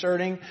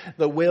concerning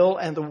the will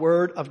and the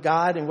word of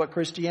God and what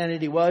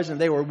Christianity was, and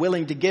they were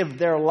willing to give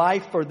their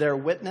life for their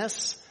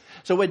witness.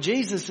 So what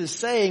Jesus is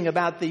saying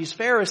about these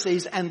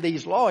Pharisees and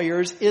these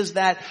lawyers is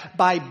that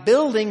by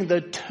building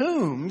the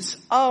tombs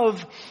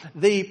of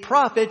the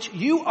prophets,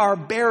 you are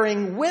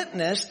bearing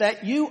witness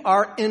that you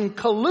are in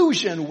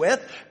collusion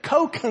with,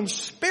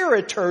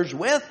 co-conspirators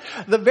with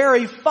the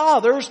very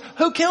fathers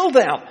who killed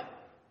them.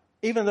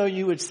 Even though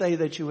you would say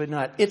that you would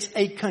not. It's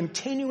a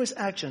continuous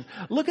action.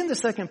 Look in the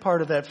second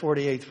part of that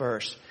 48th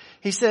verse.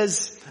 He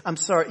says, the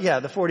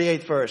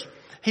 48th verse.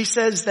 He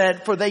says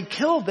that, for they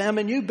killed them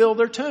and you build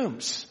their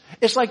tombs.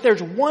 It's like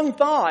there's one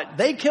thought.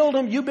 They killed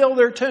them, you build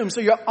their tombs.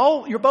 So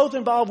you're both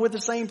involved with the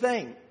same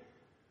thing.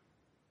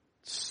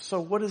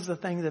 So what is the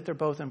thing that they're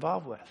both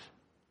involved with?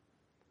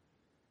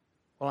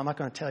 Well, I'm not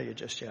going to tell you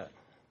just yet.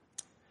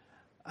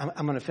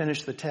 I'm going to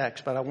finish the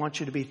text, but I want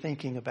you to be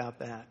thinking about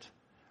that.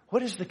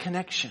 What is the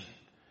connection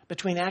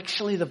between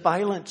actually the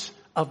violence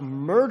of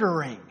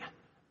murdering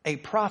a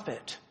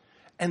prophet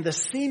and the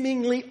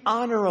seemingly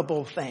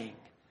honorable thing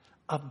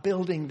of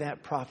building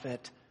that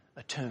prophet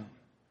a tomb?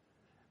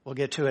 We'll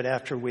get to it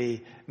after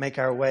we make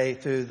our way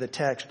through the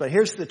text. But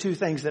here's the two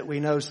things that we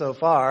know so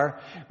far.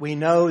 We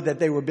know that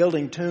they were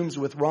building tombs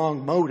with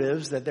wrong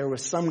motives, that there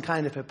was some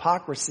kind of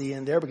hypocrisy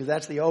in there, because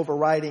that's the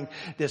overriding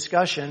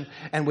discussion.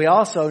 And we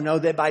also know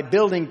that by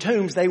building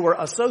tombs, they were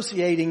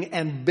associating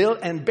and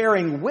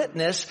bearing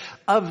witness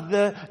of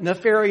the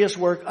nefarious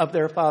work of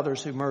their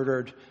fathers who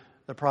murdered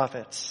the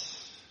prophets.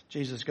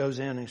 Jesus goes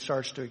in and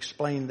starts to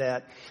explain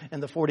that in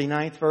the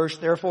 49th verse.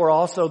 Therefore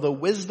also the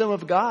wisdom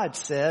of God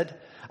said,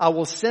 I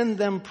will send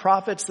them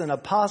prophets and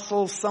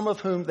apostles, some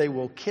of whom they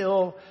will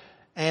kill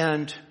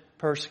and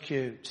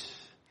persecute.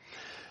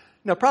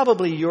 Now,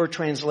 probably your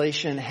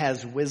translation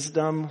has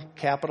wisdom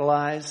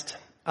capitalized.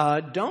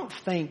 Don't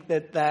think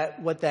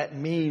that what that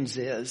means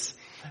is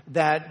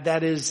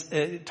that is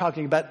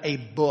talking about a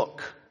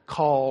book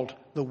called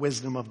The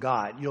Wisdom of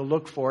God. You'll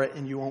look for it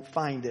and you won't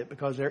find it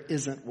because there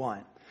isn't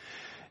one.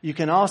 You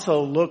can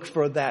also look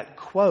for that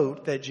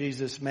quote that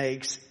Jesus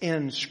makes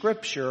in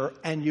Scripture,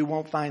 and you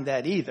won't find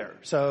that either.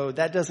 So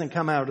that doesn't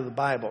come out of the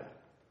Bible.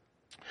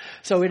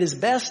 So it is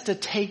best to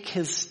take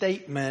his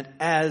statement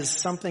as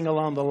something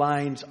along the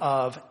lines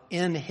of,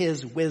 in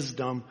his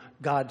wisdom,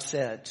 God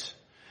said.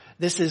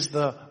 This is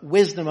the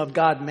wisdom of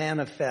God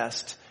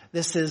manifest.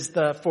 This is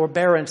the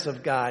forbearance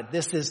of God.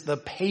 This is the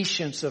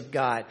patience of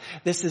God.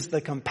 This is the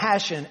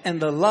compassion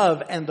and the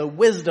love and the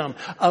wisdom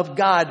of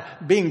God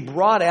being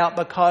brought out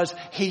because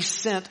he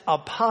sent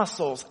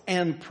apostles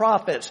and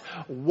prophets,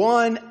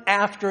 one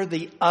after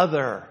the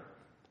other,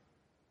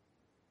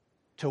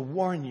 to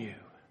warn you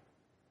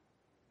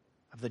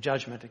of the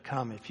judgment to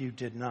come if you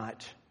did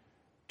not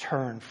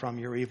turn from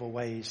your evil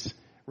ways,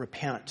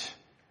 repent,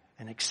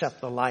 and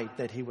accept the light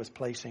that he was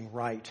placing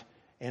right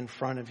in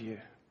front of you.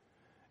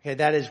 Okay,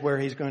 that is where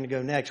he's going to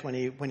go next when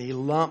he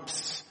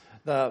lumps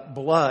the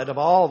blood of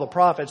all the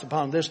prophets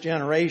upon this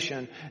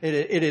generation.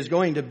 It is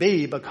going to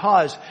be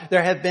because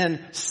there have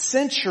been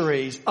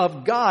centuries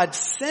of God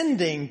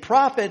sending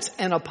prophets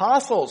and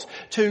apostles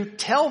to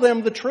tell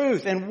them the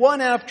truth, and one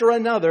after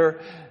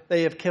another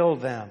they have killed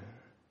them.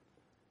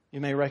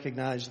 You may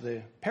recognize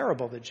the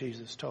parable that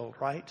Jesus told,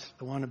 right?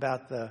 The one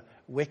about the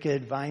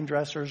wicked vine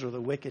dressers or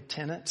the wicked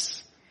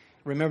tenants.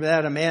 Remember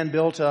that? A man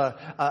built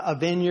a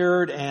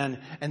vineyard and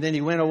then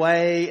he went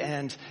away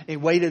and he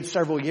waited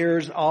several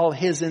years, all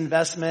his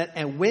investment.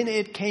 And when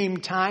it came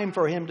time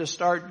for him to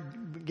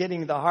start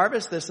getting the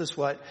harvest, this is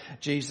what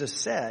Jesus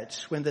said.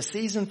 When the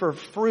season for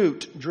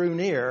fruit drew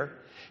near,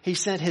 he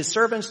sent his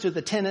servants to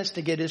the tenants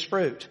to get his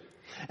fruit.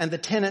 And the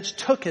tenants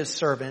took his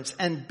servants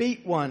and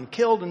beat one,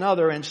 killed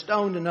another, and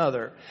stoned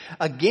another.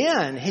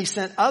 Again, he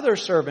sent other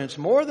servants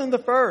more than the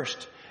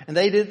first, and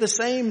they did the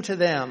same to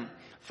them.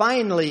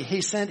 Finally,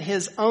 he sent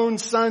his own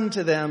son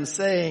to them,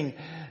 saying,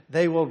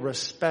 they will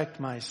respect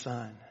my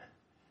son.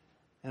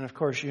 And of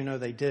course, you know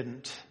they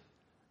didn't.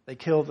 They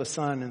killed the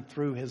son and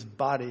threw his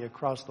body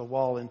across the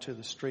wall into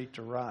the street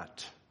to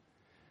rot.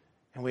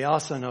 And we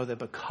also know that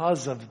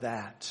because of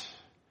that,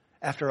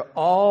 after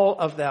all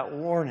of that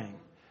warning,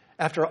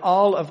 after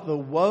all of the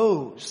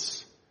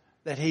woes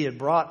that he had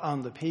brought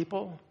on the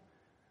people,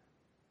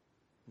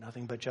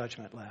 nothing but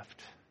judgment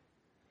left.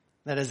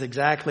 That is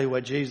exactly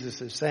what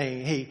Jesus is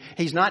saying.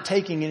 He's not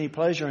taking any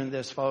pleasure in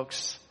this,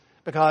 folks,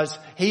 because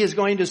he is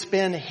going to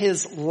spend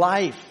his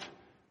life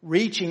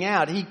reaching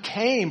out. He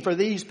came for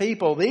these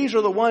people. These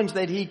are the ones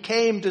that he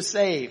came to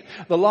save,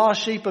 the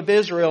lost sheep of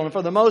Israel. And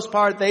for the most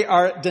part, they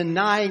are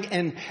denying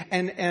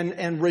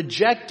and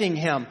rejecting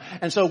him.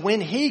 And so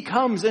when he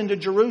comes into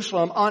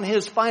Jerusalem on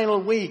his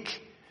final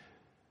week,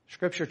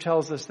 Scripture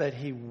tells us that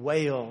he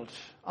wailed,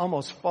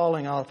 almost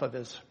falling off of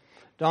his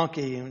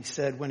donkey, and he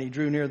said when he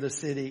drew near the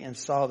city and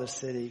saw the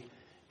city,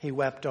 he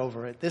wept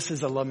over it. This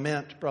is a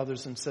lament,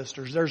 brothers and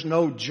sisters. There's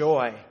no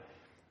joy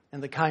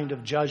in the kind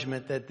of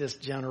judgment that this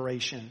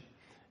generation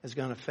is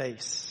going to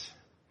face.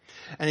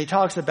 And he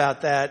talks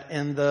about that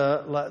in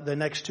the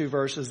next two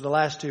verses, the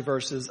last two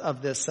verses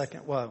of this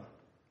second woe.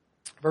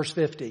 Verse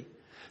 50.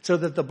 So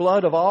that the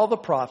blood of all the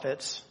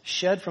prophets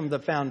shed from the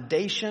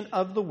foundation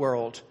of the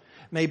world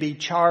may be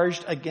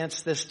charged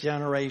against this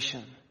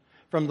generation.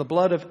 from the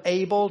blood of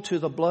Abel to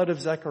the blood of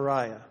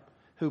Zechariah,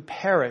 who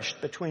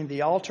perished between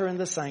the altar and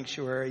the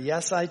sanctuary.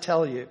 Yes, I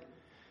tell you,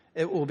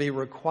 it will be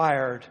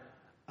required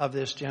of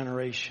this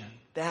generation.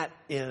 That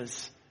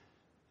is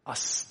a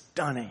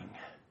stunning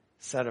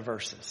set of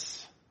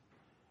verses.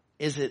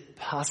 Is it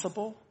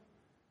possible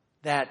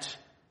that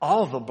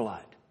all the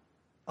blood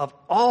of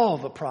all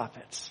the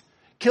prophets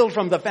killed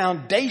from the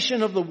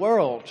foundation of the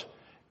world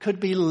could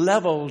be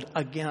leveled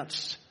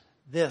against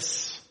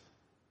this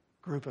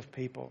group of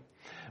people?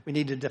 We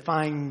need to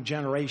define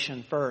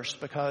generation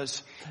first,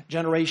 because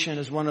generation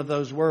is one of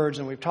those words,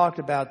 and we've talked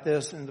about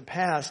this in the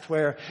past,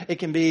 where it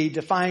can be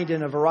defined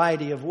in a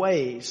variety of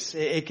ways.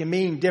 It can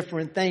mean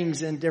different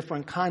things in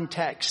different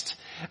contexts.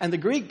 And the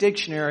Greek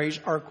dictionaries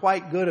are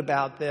quite good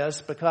about this,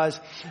 because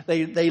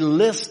they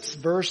list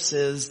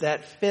verses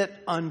that fit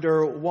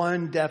under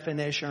one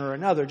definition or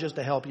another, just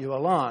to help you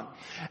along.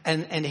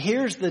 And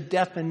here's the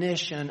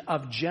definition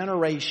of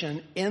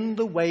generation in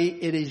the way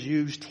it is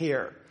used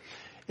here.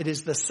 It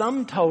is the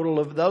sum total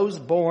of those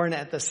born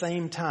at the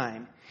same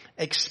time,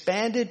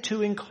 expanded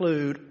to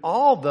include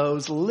all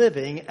those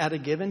living at a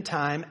given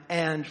time,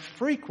 and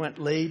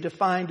frequently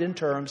defined in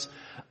terms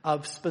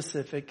of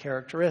specific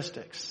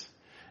characteristics.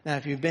 Now,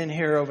 if you've been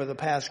here over the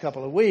past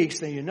couple of weeks,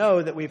 then you know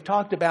that we've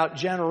talked about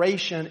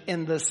generation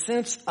in the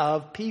sense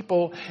of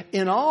people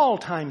in all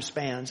time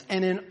spans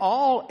and in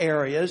all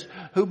areas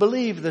who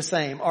believe the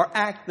same or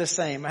act the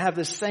same or have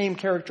the same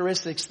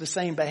characteristics, the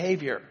same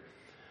behavior.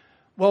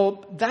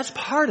 Well, that's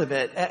part of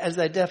it, as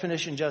that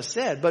definition just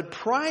said. But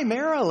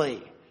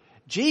primarily,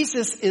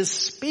 Jesus is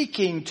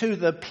speaking to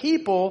the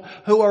people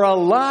who are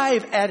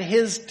alive in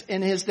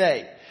his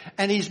day.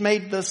 And he's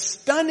made the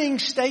stunning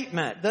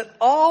statement that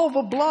all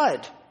the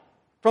blood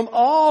from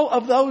all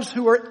of those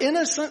who are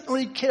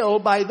innocently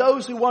killed by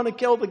those who want to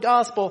kill the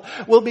gospel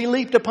will be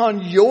leaped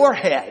upon your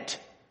head.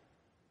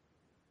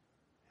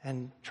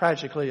 And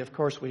tragically, of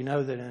course, we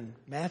know that in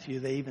Matthew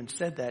they even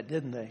said that,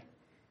 didn't they?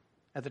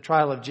 At the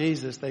trial of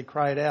Jesus, they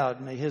cried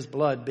out, "May his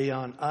blood be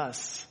on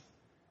us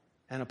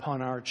and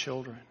upon our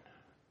children."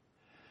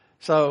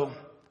 So,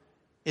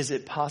 is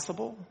it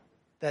possible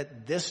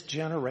that this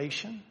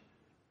generation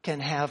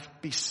can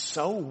be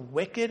so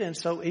wicked and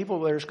so evil?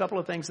 Well, there's a couple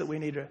of things that we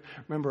need to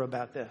remember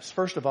about this.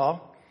 First of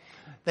all,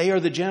 they are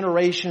the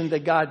generation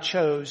that God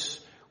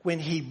chose when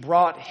he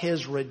brought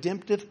his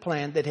redemptive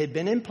plan that had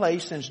been in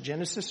place since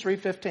Genesis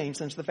 3:15,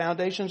 since the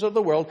foundations of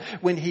the world,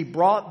 when he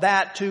brought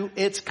that to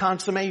its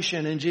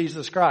consummation in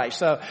Jesus Christ.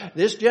 So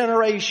this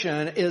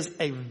generation is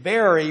a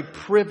very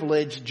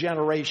privileged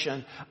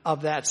generation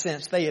of that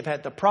sense. They have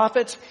had the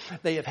prophets,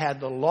 they have had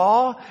the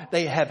law,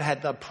 they have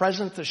had the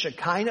presence, the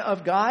Shekinah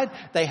of God,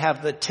 they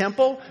have the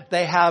temple,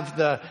 they have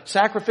the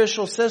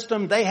sacrificial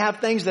system, they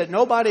have things that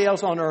nobody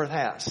else on earth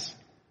has.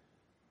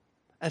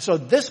 And so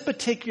this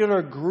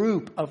particular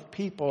group of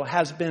people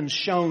has been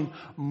shown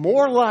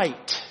more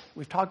light.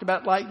 We've talked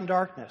about light and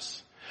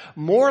darkness.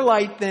 More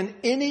light than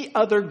any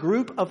other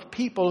group of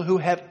people who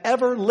have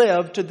ever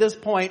lived to this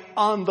point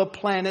on the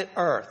planet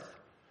Earth.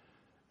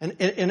 And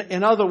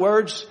in other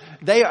words,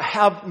 they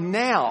have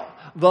now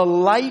the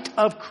light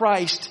of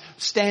Christ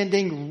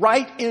standing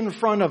right in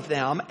front of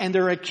them, and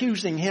they're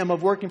accusing him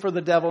of working for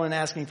the devil and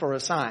asking for a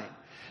sign.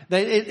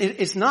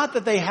 It's not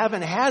that they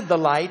haven't had the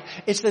light.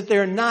 It's that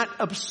they're not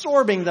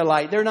absorbing the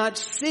light. They're not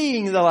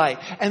seeing the light.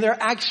 And they're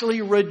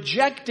actually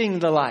rejecting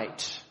the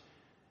light.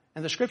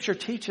 And the scripture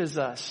teaches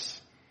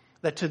us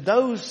that to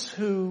those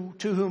to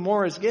whom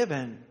more is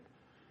given,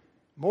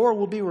 more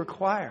will be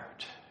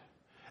required.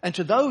 And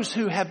to those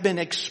who have been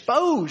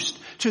exposed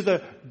to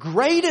the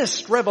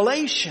greatest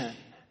revelation,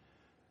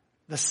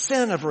 the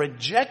sin of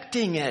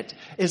rejecting it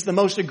is the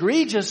most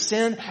egregious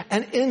sin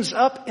and ends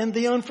up in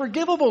the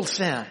unforgivable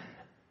sin.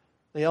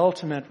 The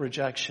ultimate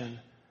rejection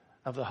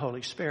of the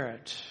Holy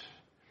Spirit.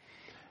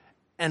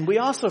 And we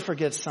also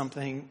forget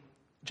something,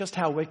 just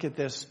how wicked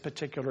this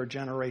particular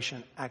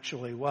generation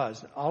actually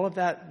was. All of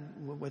that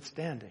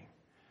withstanding.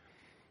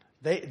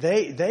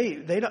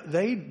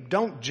 They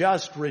don't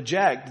just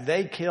reject,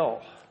 they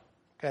kill.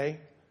 Okay?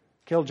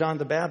 Kill John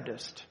the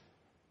Baptist.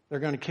 They're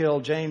going to kill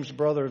James,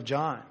 brother of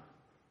John.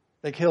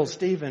 They killed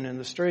Stephen in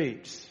the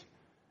streets.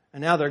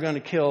 And now they're going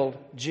to kill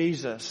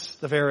Jesus,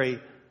 the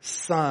very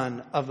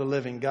Son of the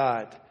living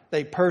God.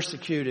 They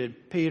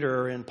persecuted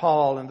Peter and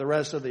Paul and the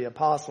rest of the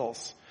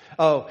apostles.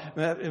 Oh,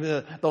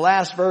 the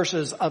last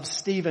verses of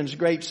Stephen's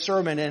great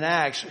sermon in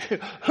Acts.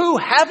 Who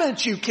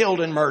haven't you killed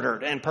and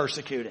murdered and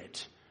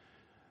persecuted?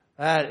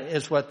 That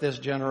is what this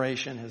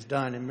generation has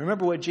done. And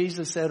remember what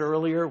Jesus said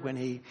earlier when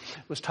he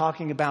was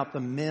talking about the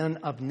men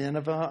of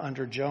Nineveh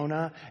under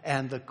Jonah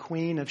and the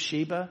queen of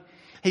Sheba?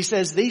 He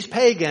says these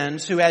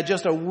pagans who had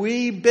just a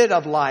wee bit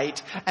of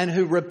light and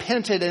who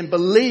repented and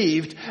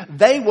believed,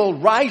 they will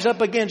rise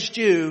up against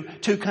you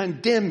to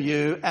condemn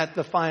you at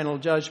the final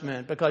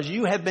judgment, because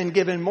you have been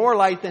given more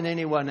light than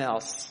anyone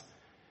else.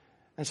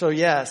 And so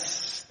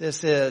yes,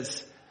 this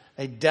is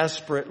a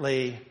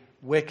desperately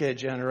wicked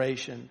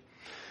generation.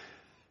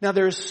 Now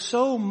there's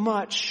so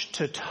much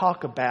to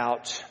talk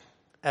about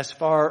as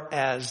far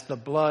as the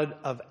blood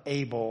of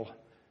Abel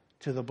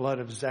to the blood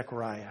of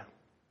Zechariah.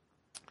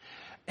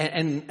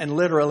 And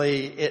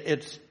literally,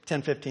 it's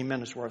 10, 15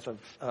 minutes worth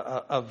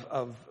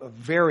of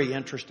very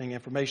interesting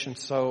information.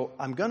 So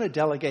I'm going to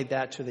delegate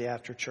that to the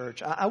after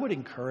church. I would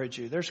encourage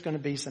you. There's going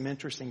to be some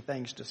interesting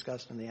things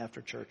discussed in the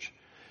after church.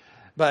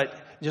 But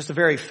just the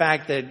very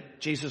fact that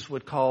Jesus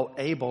would call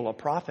Abel a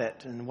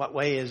prophet, in what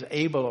way is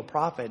Abel a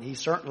prophet? He's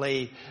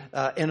certainly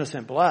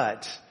innocent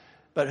blood.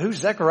 But who's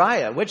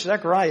Zechariah? Which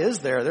Zechariah is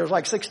there? There's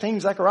like 16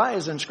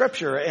 Zechariahs in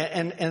Scripture,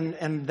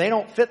 and they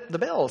don't fit the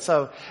bill.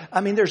 So, I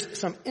mean, there's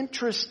some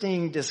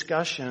interesting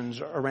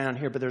discussions around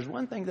here, but there's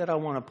one thing that I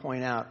want to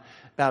point out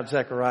about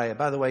Zechariah.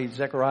 By the way,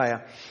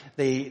 Zechariah,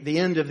 the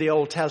end of the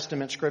Old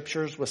Testament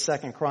Scriptures was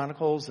 2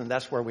 Chronicles, and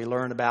that's where we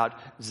learn about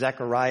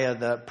Zechariah,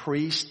 the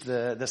priest,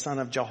 the son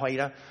of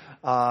Jehoiada,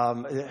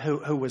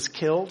 who was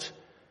killed.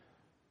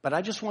 But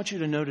I just want you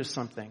to notice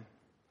something.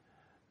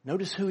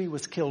 Notice who he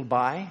was killed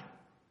by.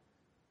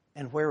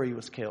 And where he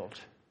was killed.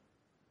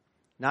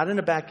 Not in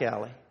a back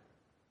alley.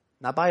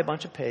 Not by a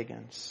bunch of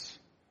pagans.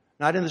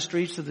 Not in the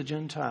streets of the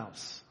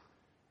Gentiles.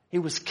 He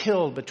was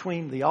killed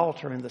between the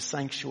altar and the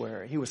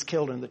sanctuary. He was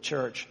killed in the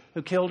church.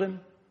 Who killed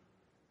him?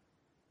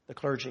 The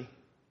clergy.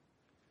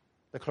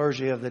 The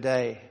clergy of the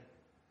day.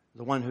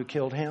 The one who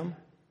killed him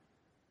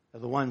are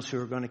the ones who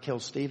are going to kill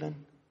Stephen.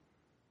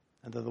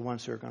 And they're the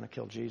ones who are going to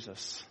kill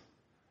Jesus.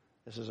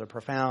 This is a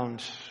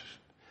profound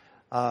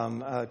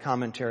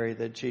commentary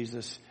that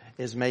Jesus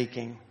is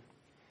making.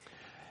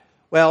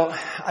 Well,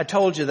 I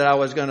told you that I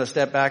was going to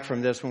step back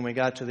from this when we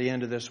got to the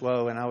end of this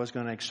woe, and I was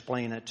going to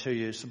explain it to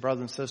you. So,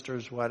 brothers and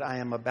sisters, what I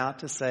am about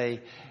to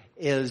say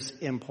is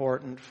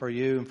important for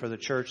you and for the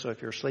church. So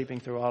if you're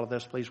sleeping through all of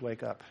this, please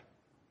wake up.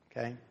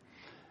 Okay?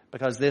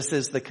 Because this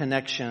is the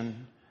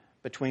connection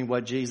between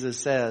what Jesus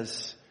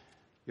says,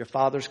 your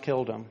fathers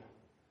killed them,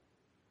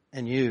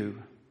 and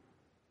you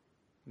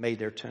made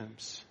their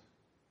tombs.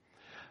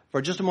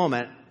 For just a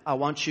moment, I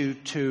want you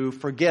to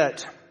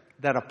forget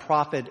that a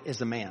prophet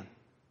is a man.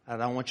 I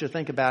don't want you to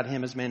think about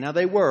him as man. Now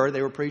they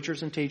were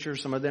preachers and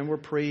teachers. Some of them were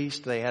priests.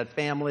 They had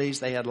families.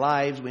 They had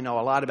lives. We know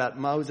a lot about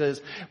Moses.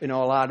 We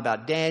know a lot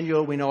about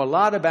Daniel. We know a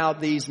lot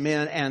about these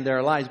men and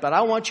their lives. But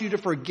I want you to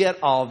forget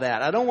all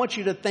that. I don't want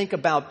you to think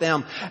about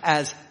them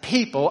as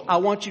people. I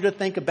want you to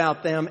think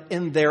about them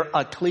in their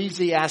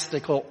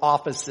ecclesiastical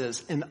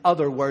offices. In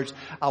other words,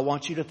 I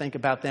want you to think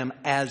about them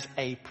as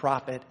a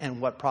prophet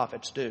and what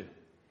prophets do.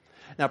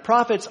 Now,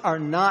 prophets are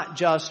not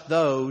just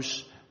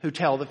those who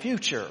tell the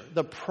future.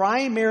 The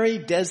primary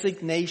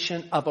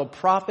designation of a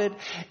prophet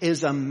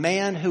is a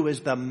man who is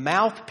the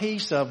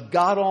mouthpiece of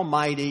God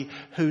Almighty,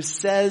 who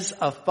says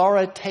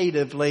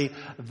authoritatively,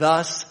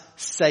 "Thus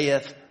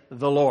saith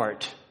the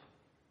Lord."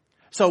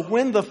 So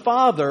when the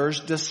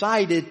fathers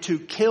decided to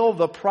kill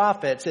the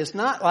prophets, it's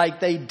not like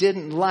they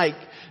didn't like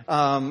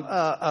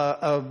the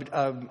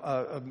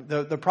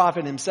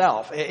prophet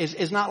himself.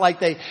 It's not like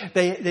they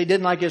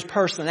didn't like his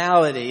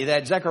personality,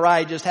 that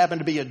Zechariah just happened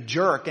to be a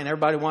jerk and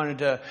everybody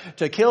wanted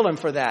to kill him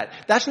for that.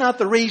 That's not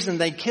the reason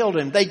they killed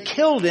him. They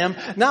killed him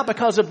not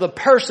because of the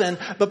person,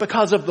 but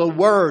because of the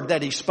word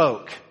that he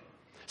spoke.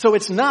 So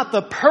it's not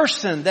the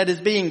person that is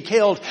being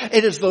killed.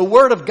 It is the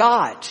Word of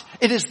God.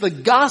 It is the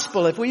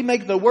gospel. If we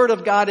make the Word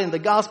of God and the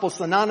gospel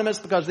synonymous,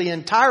 because the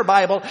entire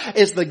Bible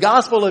is the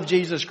gospel of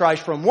Jesus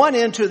Christ from one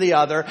end to the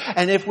other,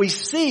 and if we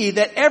see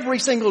that every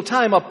single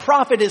time a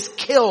prophet is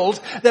killed,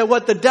 that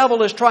what the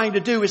devil is trying to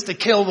do is to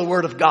kill the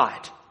Word of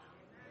God.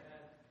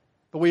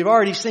 But we've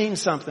already seen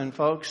something,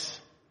 folks.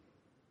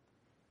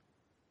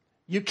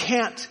 You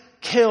can't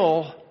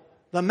kill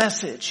the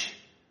message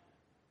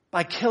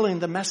by killing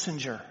the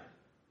messenger.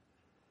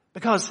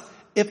 Because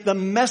if the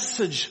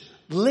message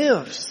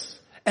lives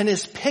and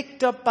is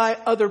picked up by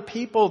other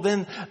people,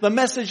 then the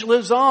message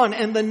lives on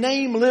and the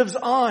name lives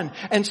on.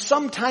 And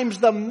sometimes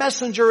the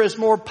messenger is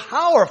more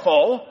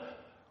powerful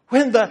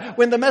when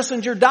the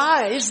messenger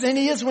dies than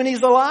he is when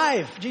he's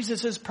alive.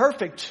 Jesus is a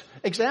perfect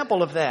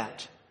example of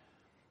that.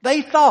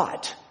 They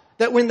thought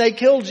that when they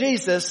killed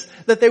Jesus,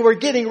 that they were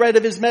getting rid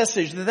of his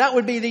message, that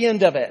would be the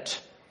end of it.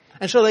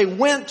 And so they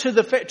went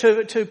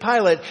to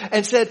Pilate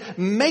and said,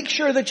 make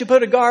sure that you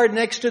put a guard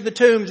next to the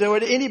tombs, so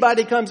when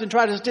anybody comes and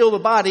tries to steal the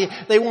body,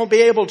 they won't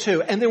be able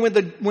to. And then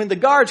when the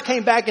guards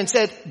came back and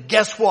said,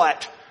 guess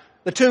what?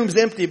 The tomb's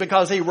empty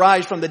because he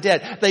rise from the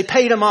dead. They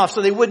paid him off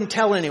so they wouldn't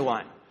tell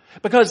anyone.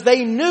 Because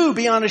they knew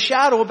beyond a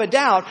shadow of a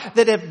doubt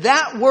that if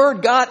that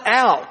word got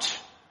out,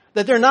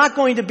 that they're not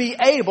going to be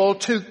able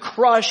to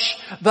crush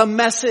the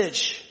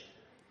message.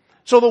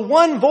 So the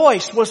one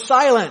voice was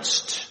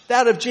silenced,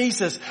 that of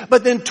Jesus,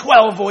 but then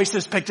 12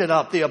 voices picked it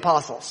up, the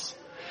apostles.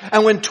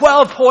 And when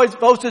 12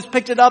 voices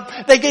picked it up,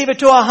 they gave it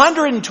to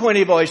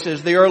 120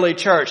 voices, the early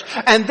church.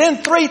 And then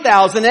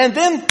 3,000, and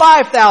then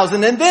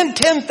 5,000, and then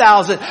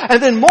 10,000,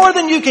 and then more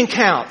than you can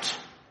count.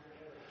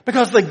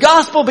 Because the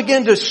gospel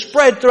began to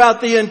spread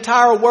throughout the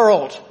entire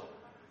world.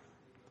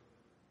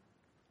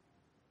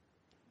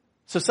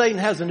 So Satan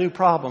has a new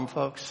problem,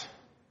 folks.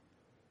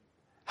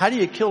 How do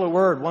you kill a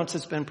word once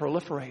it's been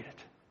proliferated?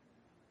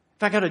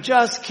 If I could have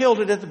just killed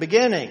it at the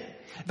beginning,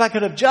 if I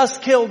could have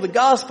just killed the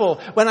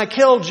gospel when I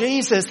killed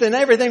Jesus, then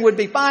everything would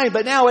be fine.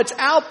 But now it's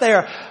out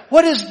there.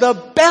 What is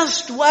the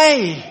best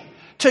way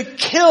to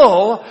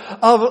kill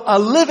a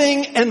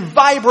living and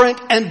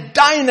vibrant and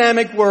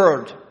dynamic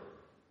world?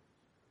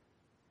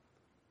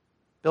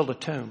 Build a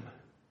tomb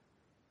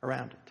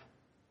around it.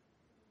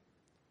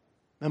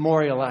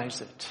 Memorialize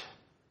it.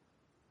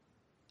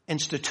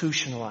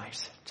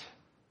 Institutionalize it.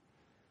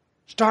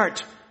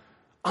 Start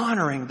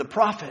honoring the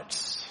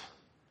prophets.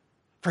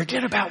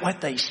 Forget about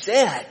what they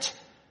said.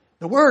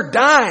 The word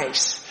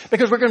dies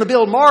because we're going to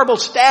build marble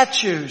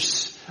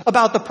statues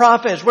about the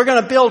prophets. We're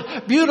going to build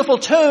beautiful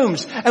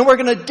tombs and we're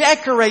going to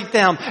decorate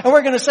them and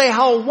we're going to say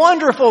how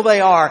wonderful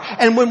they are.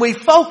 And when we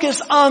focus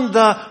on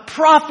the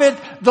prophet,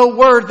 the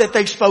word that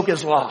they spoke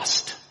is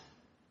lost.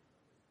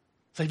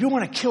 So if you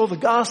want to kill the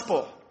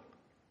gospel,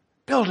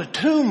 build a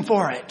tomb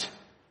for it.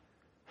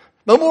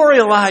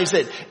 Memorialize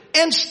it.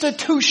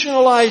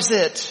 Institutionalize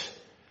it.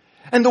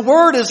 And the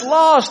word is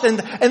lost, and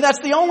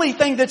that's the only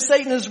thing that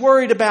Satan is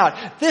worried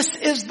about. This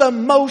is the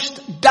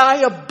most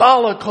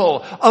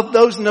diabolical of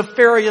those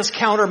nefarious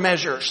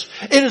countermeasures.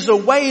 It is a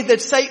way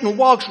that Satan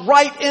walks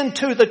right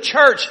into the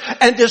church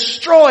and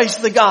destroys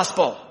the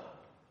gospel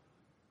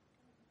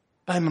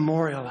by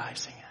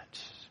memorializing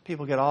it.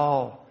 People get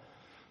all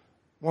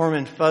warm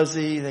and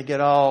fuzzy. They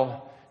get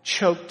all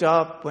choked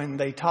up when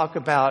they talk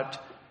about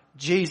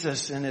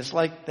Jesus, and it's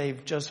like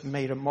they've just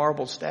made a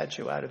marble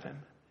statue out of him.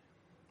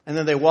 And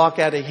then they walk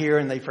out of here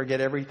and they forget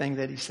everything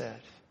that he said.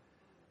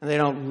 And they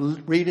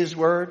don't read his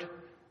word.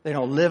 They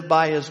don't live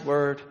by his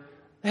word.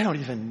 They don't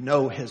even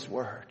know his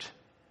word.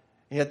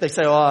 And yet they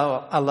say,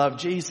 oh, I love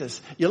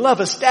Jesus. You love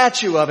a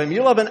statue of him.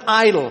 You love an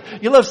idol.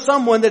 You love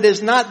someone that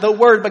is not the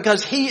word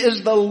because he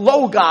is the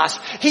Logos.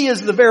 He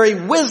is the very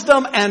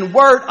wisdom and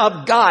word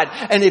of God.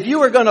 And if you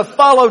were going to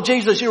follow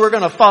Jesus, you were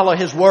going to follow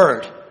his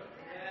word.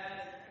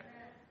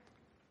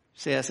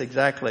 See, that's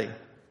exactly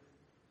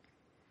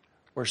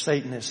where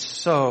Satan is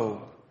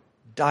so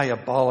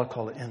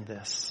diabolical in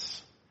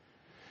this.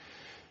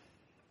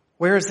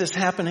 Where is this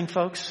happening,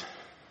 folks?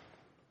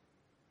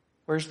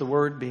 Where's the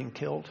word being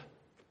killed?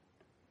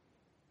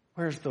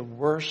 Where's the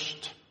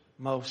worst,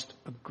 most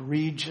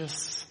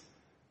egregious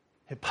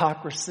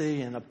hypocrisy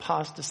and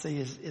apostasy?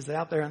 Is it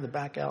out there in the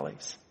back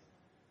alleys?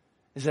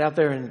 Is it out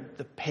there in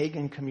the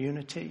pagan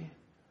community?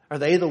 Are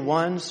they the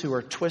ones who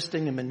are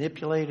twisting and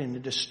manipulating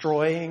and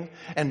destroying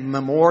and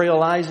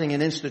memorializing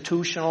and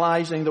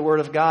institutionalizing the Word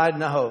of God?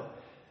 No.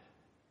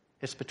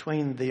 It's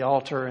between the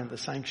altar and the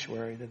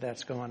sanctuary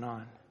that's going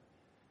on.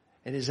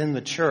 It is in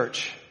the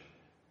church,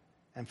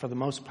 and for the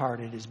most part,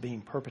 it is being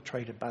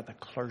perpetrated by the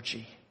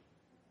clergy,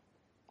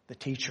 the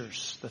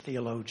teachers, the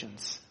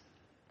theologians,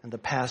 and the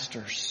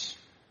pastors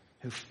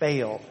who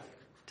fail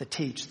to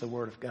teach the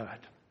Word of God.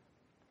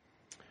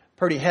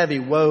 Pretty heavy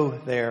woe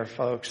there,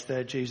 folks,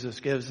 that Jesus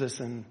gives us.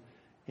 And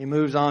he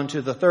moves on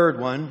to the third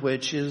one,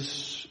 which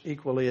is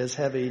equally as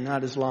heavy,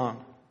 not as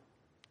long.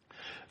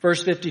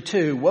 Verse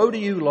 52, woe to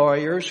you,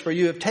 lawyers, for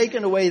you have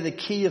taken away the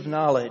key of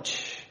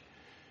knowledge.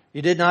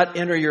 You did not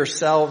enter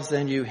yourselves,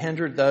 and you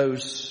hindered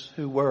those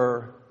who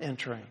were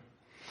entering.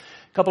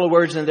 A couple of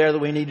words in there that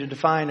we need to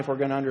define if we're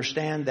going to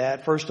understand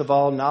that. First of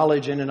all,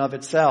 knowledge in and of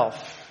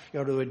itself.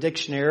 Go to a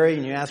dictionary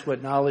and you ask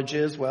what knowledge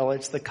is. Well,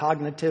 it's the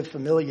cognitive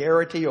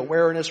familiarity,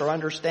 awareness, or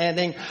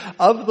understanding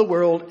of the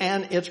world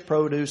and its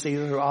produce,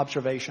 either through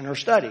observation or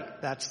study.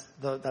 That's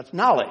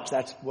knowledge.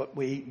 That's what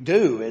we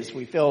do, is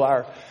we fill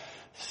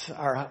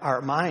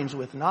our minds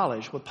with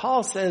knowledge. What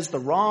Paul says, the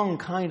wrong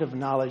kind of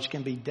knowledge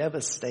can be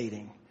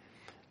devastating.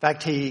 In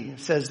fact, he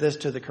says this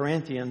to the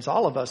Corinthians: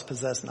 all of us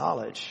possess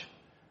knowledge.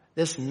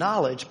 This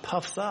knowledge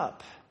puffs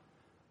up,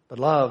 but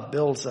love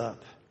builds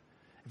up.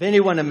 If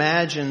anyone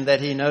imagine that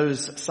he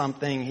knows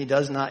something he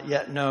does not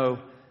yet know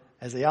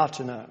as he ought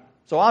to know.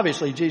 So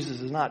obviously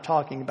Jesus is not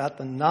talking about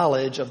the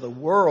knowledge of the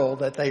world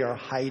that they are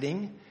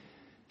hiding.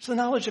 It's the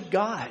knowledge of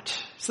God.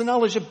 It's the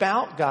knowledge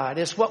about God.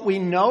 It's what we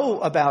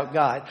know about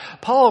God.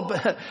 Paul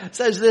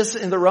says this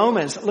in the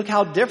Romans. Look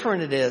how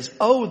different it is.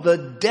 Oh, the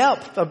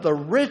depth of the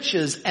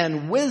riches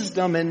and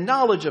wisdom and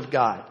knowledge of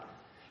God.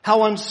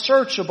 How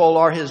unsearchable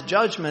are his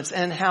judgments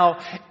and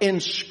how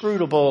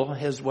inscrutable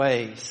his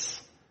ways.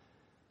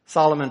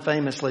 Solomon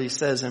famously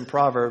says in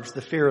Proverbs,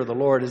 the fear of the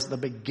Lord is the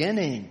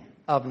beginning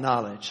of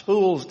knowledge.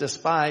 Fools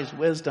despise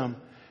wisdom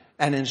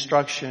and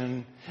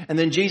instruction. And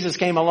then Jesus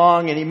came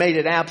along and he made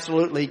it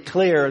absolutely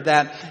clear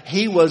that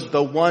he was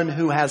the one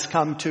who has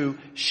come to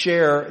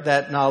share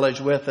that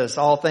knowledge with us.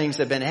 All things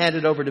have been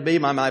handed over to me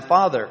by my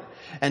Father.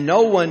 And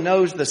no one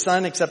knows the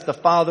Son except the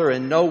Father,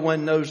 and no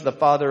one knows the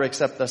Father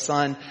except the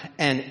Son,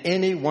 and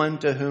anyone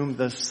to whom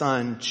the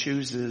Son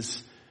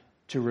chooses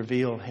to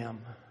reveal him.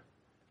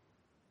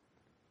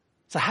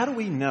 So how do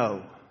we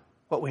know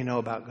what we know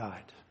about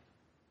God?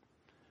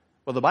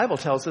 Well, the Bible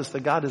tells us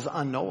that God is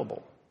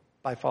unknowable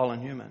by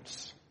fallen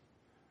humans.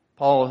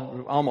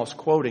 Paul, almost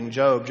quoting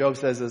Job, Job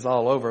says this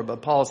all over,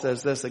 but Paul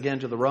says this again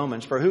to the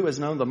Romans: for who has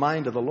known the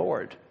mind of the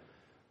Lord?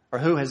 Or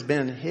who has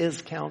been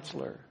his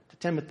counselor? To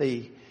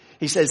Timothy,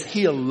 He says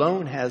he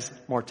alone has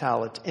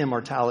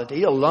immortality.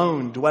 He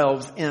alone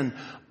dwells in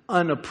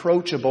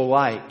unapproachable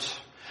light.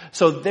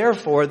 So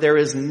therefore, there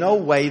is no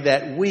way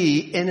that we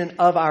in and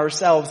of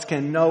ourselves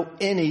can know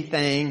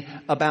anything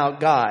about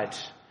God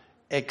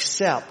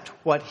except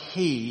what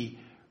he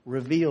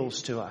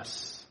reveals to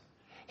us.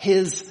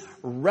 His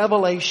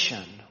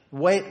revelation,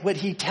 what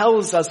he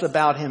tells us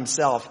about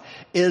himself,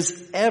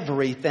 is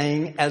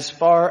everything as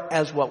far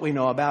as what we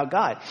know about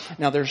God.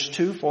 Now there's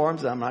two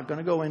forms. I'm not going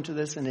to go into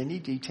this in any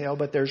detail,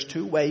 but there's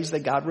two ways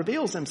that God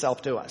reveals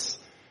himself to us.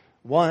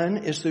 One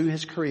is through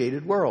his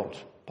created world.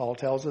 Paul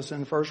tells us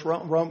in first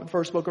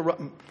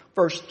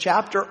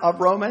chapter of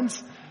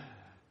Romans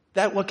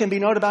that what can be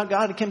known about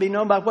God, it can be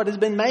known by what has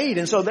been made.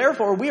 And so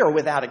therefore we are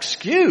without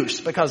excuse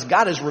because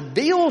God has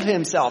revealed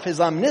himself, his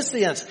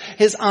omniscience,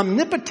 his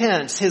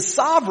omnipotence, his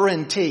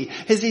sovereignty,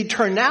 his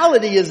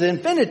eternality, his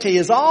infinity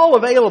is all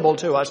available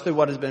to us through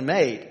what has been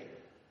made.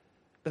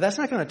 But that's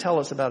not going to tell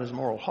us about his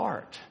moral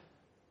heart.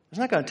 It's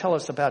not going to tell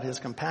us about his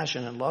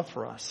compassion and love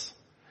for us.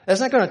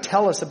 That's not going to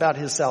tell us about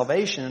his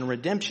salvation and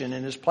redemption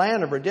and his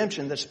plan of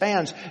redemption that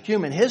spans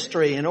human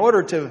history. In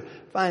order to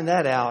find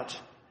that out,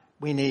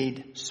 we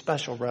need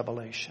special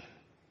revelation.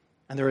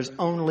 And there is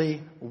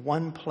only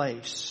one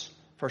place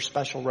for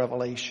special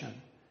revelation,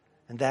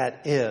 and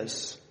that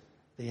is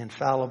the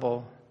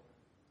infallible,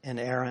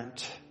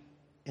 inerrant,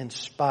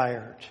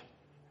 inspired,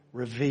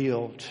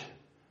 revealed,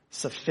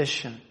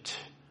 sufficient,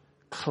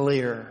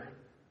 clear,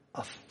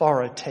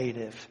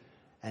 authoritative,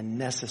 and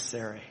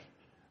necessary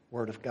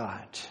Word of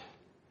God.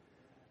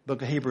 The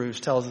book of Hebrews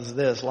tells us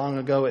this: long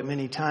ago at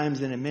many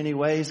times and in many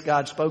ways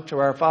God spoke to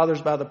our fathers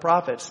by the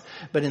prophets,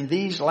 but in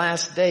these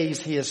last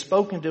days he has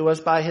spoken to us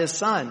by his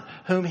Son,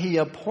 whom he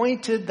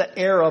appointed the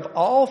heir of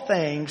all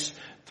things,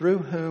 through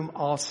whom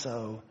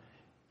also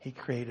he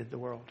created the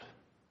world.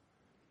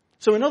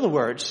 So in other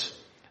words,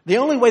 the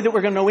only way that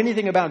we're going to know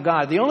anything about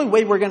God, the only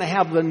way we're going to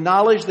have the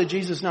knowledge that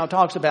Jesus now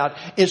talks about,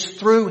 is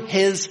through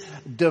his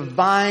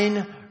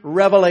divine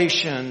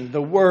revelation,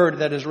 the Word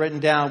that is written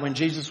down. When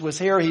Jesus was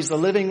here, he's the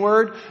living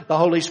Word. The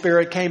Holy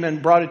Spirit came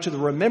and brought it to the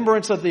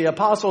remembrance of the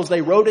apostles.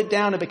 They wrote it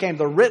down. It became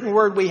the written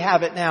Word. We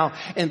have it now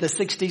in the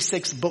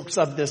 66 books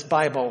of this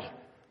Bible.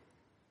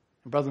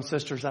 And brothers and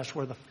sisters, that's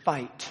where the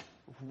fight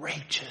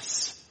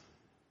rages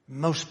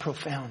most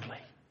profoundly,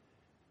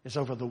 is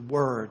over the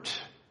Word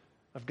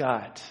of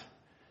God.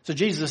 So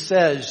Jesus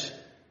says,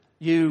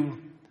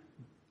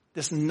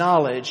 this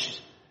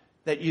knowledge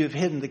that you've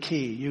hidden the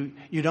key.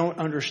 You don't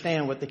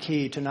understand what the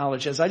key to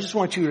knowledge is. I just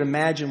want you to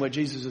imagine what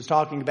Jesus is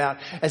talking about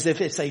as if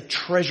it's a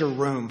treasure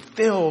room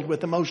filled with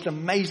the most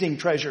amazing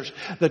treasures.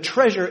 The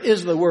treasure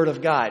is the Word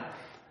of God.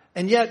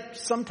 And yet,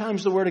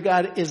 sometimes the Word of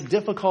God is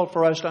difficult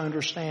for us to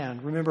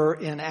understand. Remember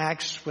in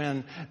Acts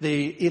when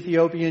the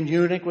Ethiopian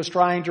eunuch was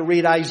trying to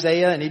read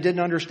Isaiah and he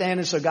didn't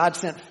understand it, so God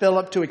sent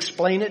Philip to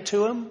explain it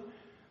to him?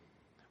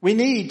 We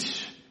need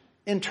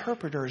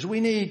interpreters. We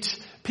need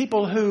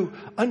people who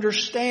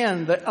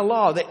understand the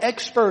law, the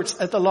experts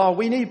at the law.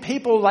 We need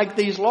people like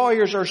these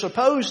lawyers are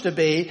supposed to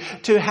be,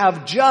 to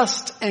have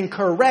just and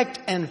correct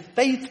and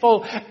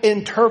faithful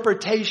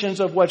interpretations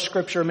of what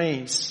Scripture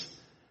means.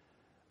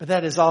 But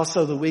that is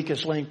also the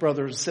weakest link,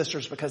 brothers and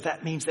sisters, because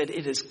that means that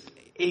it is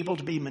able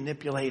to be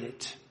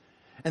manipulated.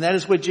 And that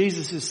is what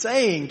Jesus is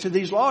saying to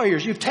these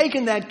lawyers. You've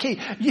taken that key.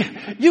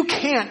 You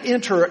can't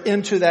enter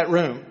into that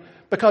room.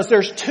 Because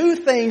there's two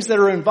things that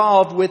are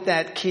involved with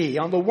that key.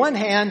 On the one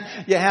hand,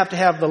 you have to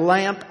have the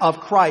lamp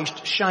of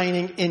Christ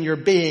shining in your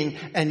being,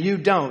 and you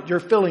don't. You're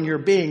filling your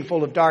being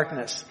full of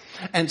darkness.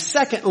 And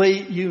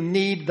secondly, you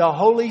need the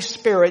Holy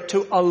Spirit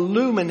to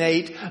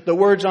illuminate the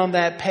words on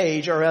that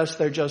page, or else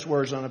they're just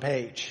words on a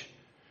page.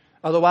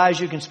 Otherwise,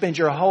 you can spend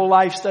your whole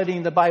life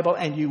studying the Bible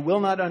and you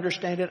will not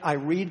understand it. I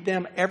read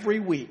them every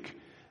week.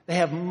 They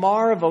have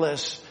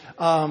marvelous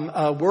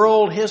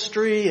world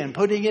history and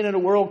putting it in a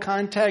world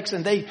context,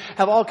 and they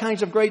have all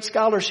kinds of great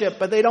scholarship,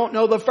 but they don't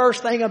know the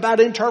first thing about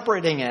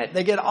interpreting it.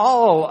 They get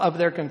all of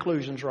their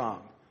conclusions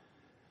wrong.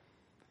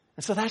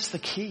 And so that's the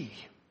key.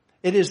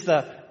 It is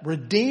the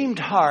redeemed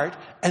heart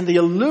and the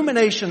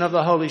illumination of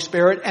the Holy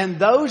Spirit and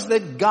those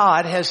that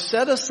God has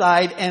set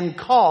aside and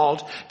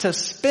called to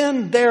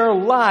spend their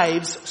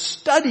lives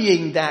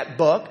studying that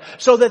book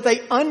so that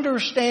they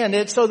understand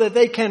it, so that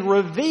they can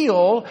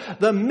reveal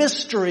the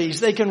mysteries,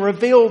 they can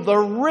reveal the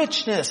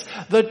richness,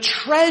 the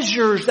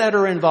treasures that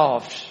are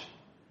involved.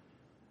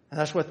 And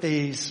that's what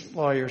these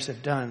lawyers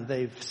have done.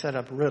 They've set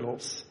up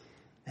riddles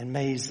and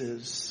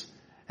mazes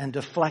and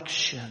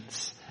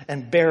deflections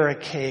and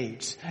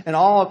barricades and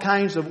all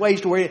kinds of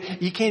ways to where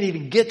you can't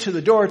even get to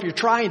the door if you're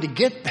trying to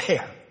get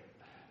there.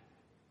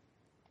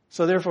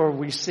 So therefore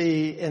we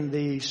see in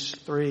these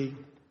three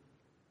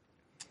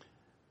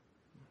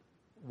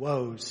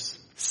woes,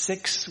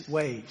 6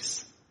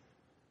 ways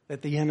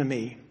that the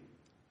enemy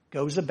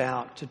goes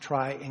about to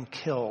try and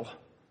kill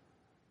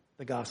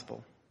the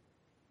gospel.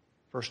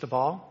 First of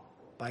all,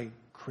 by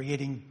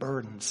creating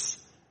burdens,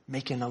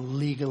 making a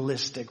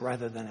legalistic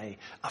rather than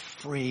a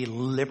free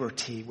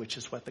liberty, which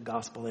is what the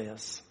gospel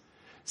is.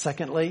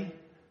 Secondly,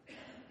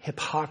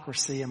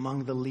 hypocrisy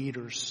among the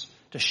leaders,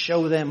 to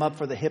show them up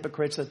for the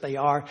hypocrites that they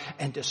are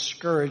and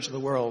discourage the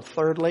world.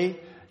 Thirdly,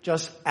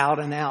 just out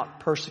and out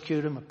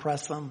persecute them,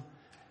 oppress them,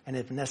 and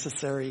if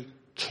necessary,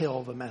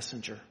 kill the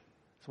messenger.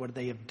 That's what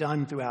they have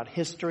done throughout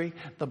history.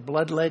 The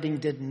bloodletting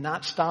did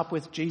not stop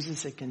with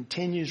Jesus. It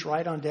continues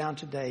right on down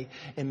today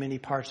in many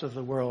parts of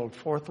the world.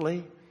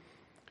 Fourthly,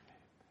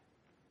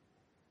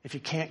 if you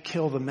can't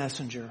kill the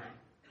messenger,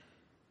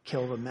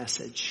 kill the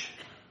message.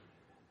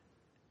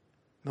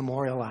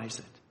 Memorialize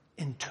it.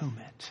 Entomb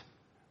it.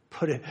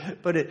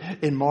 Put it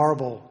in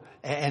marble.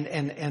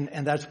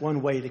 And that's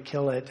one way to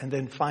kill it. And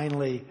then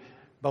finally,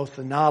 both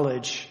the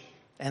knowledge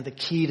and the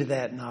key to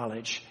that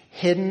knowledge.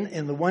 Hidden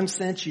in the one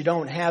sense, you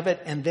don't have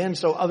it. And then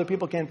so other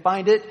people can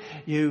find it,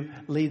 you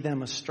lead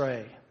them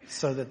astray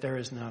so that there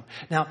is no.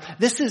 Now,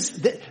 this is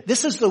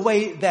the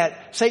way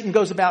that Satan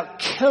goes about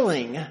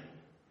killing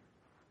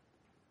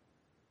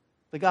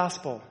the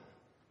gospel.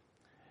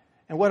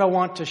 And what I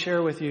want to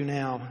share with you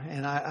now,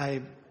 and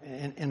I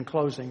in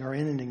closing or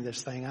ending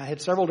this thing, I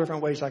had several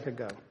different ways I could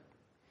go.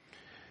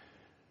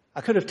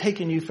 I could have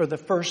taken you through the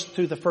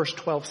first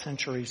 12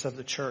 centuries of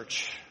the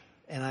church,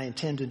 and I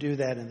intend to do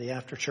that in the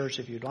after church.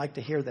 If you'd like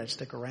to hear that,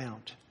 stick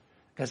around,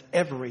 because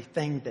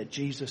everything that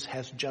Jesus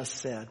has just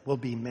said will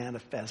be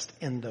manifest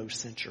in those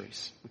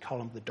centuries. We call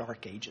them the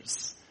Dark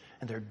Ages,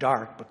 and they're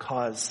dark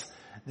because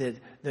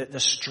the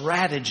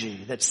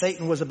strategy that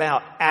Satan was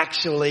about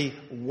actually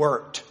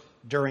worked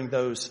during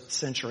those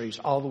centuries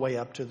all the way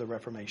up to the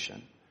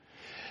Reformation.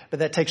 But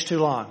that takes too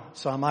long,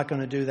 so I'm not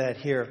going to do that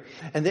here.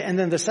 And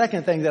then the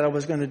second thing that I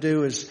was going to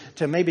do is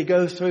to maybe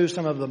go through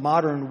some of the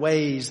modern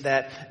ways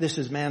that this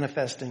is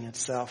manifesting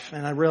itself.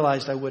 And I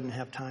realized I wouldn't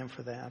have time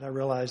for that. I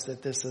realized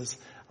that this is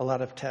a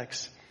lot of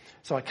text.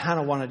 So I kind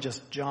of want to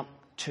just jump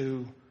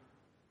to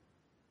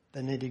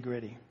the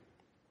nitty-gritty.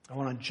 I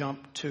want to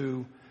jump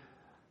to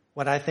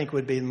what I think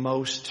would be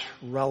most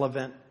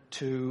relevant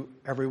to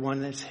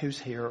everyone who's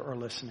here or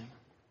listening.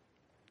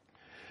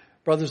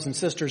 Brothers and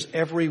sisters,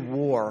 every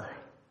war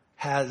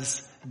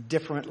has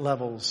different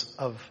levels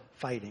of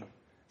fighting.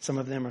 Some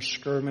of them are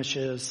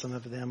skirmishes, some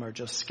of them are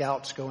just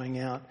scouts going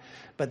out.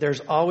 But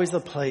there's always a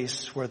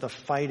place where the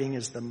fighting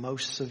is the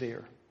most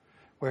severe,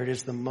 where it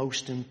is the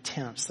most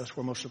intense. That's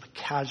where most of the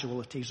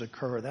casualties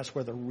occur. That's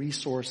where the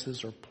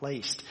resources are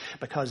placed,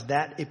 because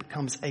it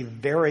becomes a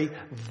very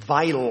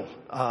vital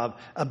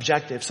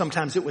objective.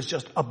 Sometimes it was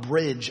just a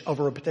bridge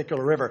over a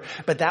particular river,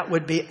 but that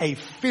would be a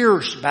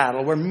fierce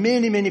battle where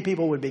many, many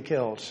people would be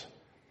killed.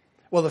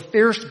 Well, the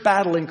fierce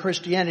battle in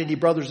Christianity,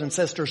 brothers and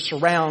sisters,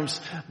 surrounds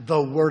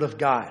the Word of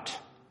God.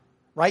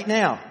 Right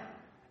now,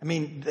 I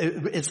mean,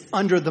 it's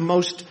under the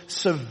most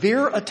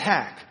severe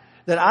attack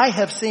that I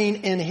have seen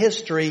in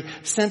history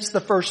since the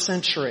first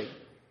century.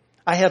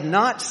 I have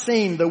not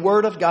seen the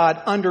Word of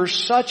God under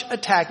such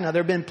attack. Now,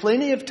 there have been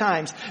plenty of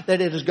times that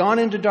it has gone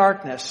into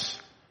darkness.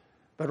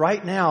 But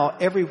right now,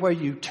 everywhere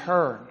you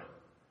turn,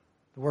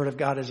 the Word of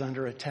God is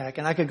under attack.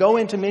 And I could go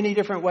into many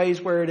different ways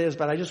where it is,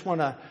 but I just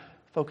want to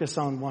focus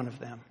on one of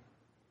them.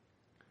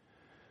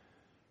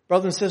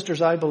 Brothers and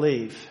sisters, I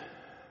believe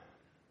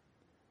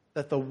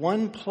that the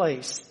one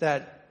place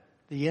that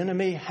the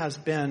enemy has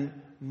been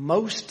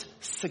most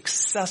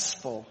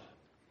successful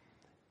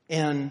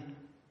in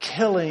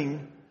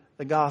killing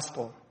the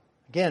gospel.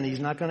 Again, he's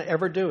not going to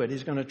ever do it.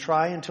 He's going to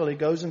try until he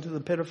goes into the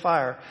pit of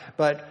fire.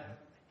 But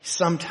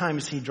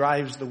sometimes he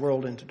drives the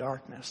world into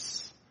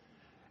darkness.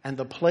 And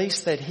the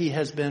place that he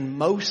has been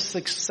most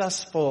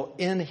successful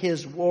in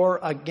his war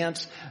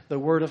against the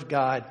Word of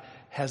God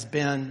has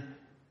been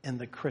in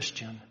the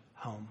Christian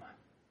home.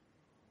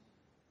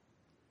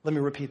 Let me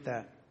repeat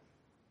that.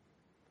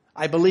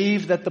 I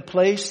believe that the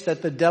place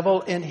that the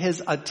devil, in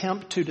his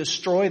attempt to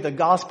destroy the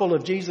gospel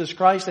of Jesus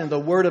Christ and the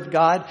Word of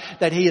God,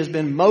 that he has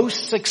been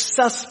most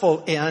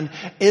successful in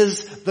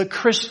is the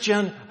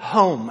Christian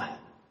home.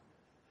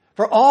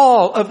 For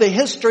all of the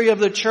history of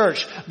the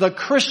church, the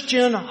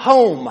Christian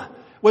home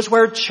was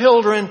where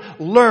children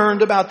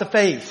learned about the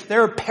faith.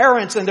 Their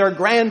parents and their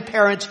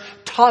grandparents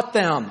taught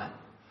them.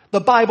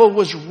 The Bible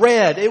was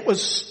read. It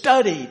was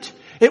studied.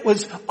 It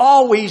was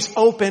always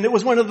open. It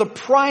was one of the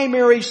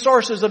primary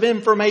sources of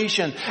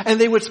information. And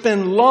they would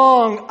spend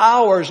long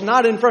hours,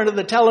 not in front of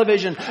the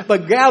television,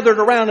 but gathered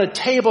around a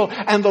table,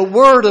 and the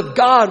Word of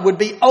God would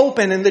be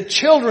open and the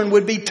children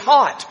would be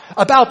taught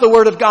about the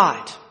Word of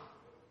God.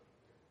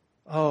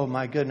 Oh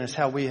my goodness,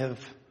 how we have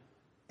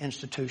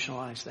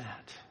institutionalized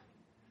that.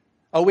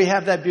 Oh, we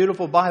have that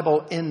beautiful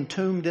Bible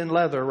entombed in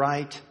leather,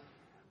 right?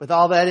 With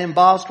all that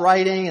embossed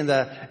writing and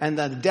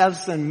the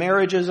deaths and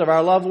marriages of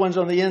our loved ones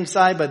on the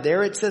inside, but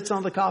there it sits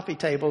on the coffee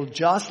table,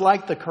 just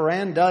like the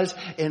Quran does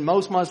in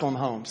most Muslim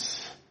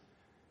homes.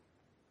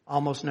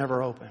 Almost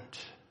never opened.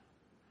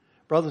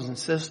 Brothers and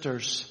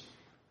sisters,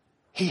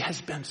 he has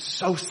been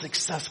so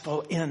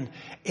successful in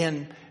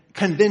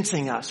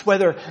convincing us.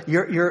 Whether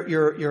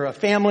you're a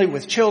family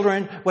with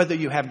children, whether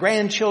you have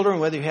grandchildren,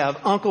 whether you have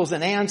uncles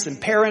and aunts and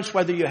parents,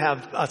 whether you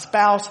have a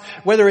spouse,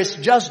 whether it's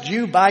just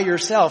you by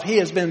yourself. He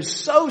has been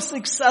so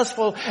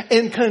successful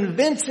in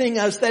convincing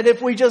us that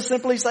if we just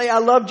simply say, I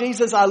love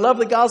Jesus, I love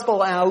the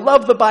gospel, and I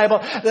love the Bible,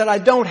 that I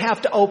don't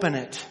have to open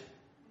it.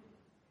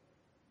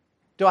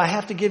 Do I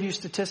have to give you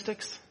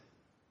statistics?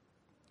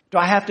 Do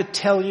I have to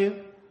tell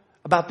you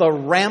about the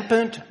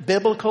rampant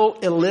biblical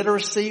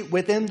illiteracy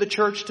within the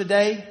church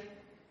today?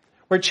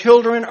 Where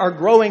children are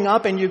growing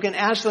up and you can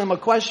ask them a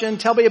question,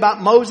 tell me about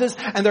Moses,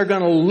 and they're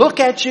going to look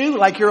at you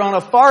like you're on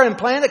a foreign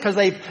planet because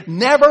they've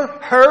never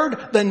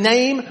heard the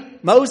name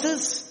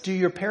Moses. Do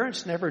your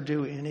parents never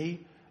do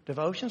any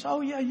devotions?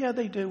 Oh yeah,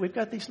 they do. We've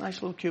got these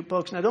nice little cute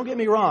books. Now don't get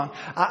me wrong.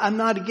 I'm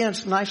not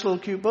against nice little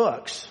cute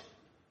books.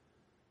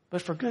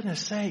 But for goodness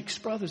sakes,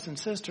 brothers and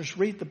sisters,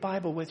 read the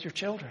Bible with your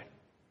children.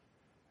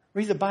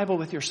 Read the Bible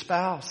with your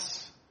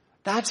spouse.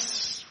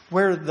 That's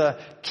where the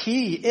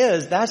key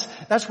is. That's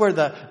where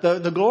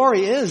the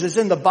glory is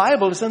in the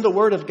Bible. It's in the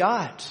Word of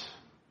God.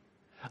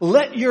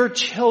 Let your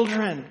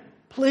children,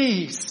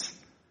 please,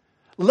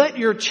 let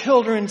your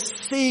children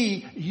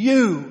see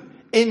you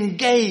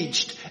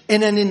engaged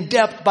in an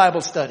in-depth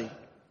Bible study.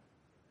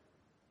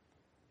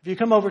 If you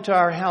come over to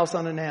our house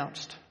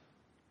unannounced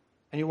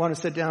and you want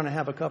to sit down and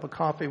have a cup of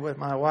coffee with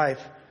my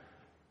wife,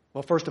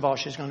 well, first of all,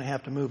 she's going to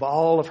have to move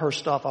all of her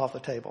stuff off the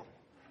table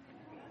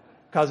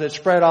because it's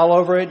spread all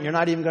over it. And you're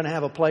not even going to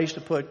have a place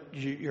to put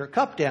your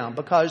cup down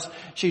because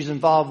she's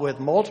involved with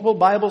multiple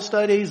Bible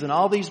studies and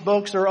all these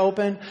books are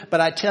open.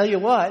 But I tell you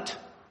what,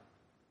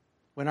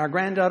 when our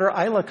granddaughter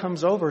Isla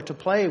comes over to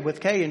play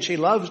with Kay, and she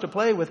loves to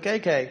play with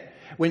KK,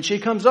 when she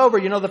comes over,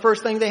 you know the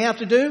first thing they have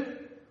to do?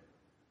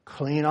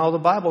 Clean all the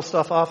Bible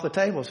stuff off the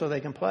table so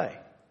they can play.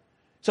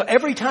 So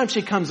every time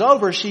she comes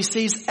over, she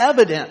sees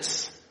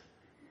evidence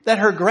that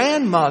her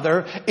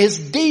grandmother is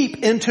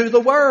deep into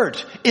the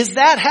Word. Is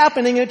that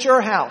happening at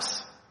your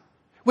house?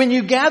 When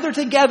you gather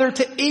together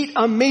to eat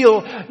a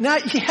meal, now,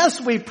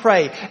 yes, we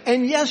pray.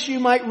 And yes,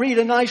 you might read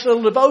a nice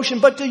little devotion,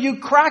 but do you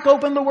crack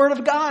open the Word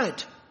of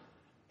God?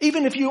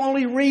 Even if you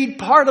only read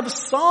part of a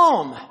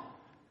psalm.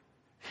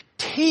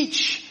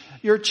 Teach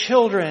your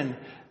children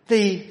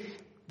the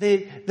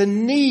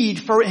need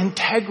for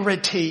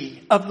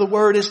integrity of the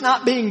Word is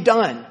not being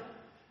done.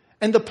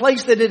 And the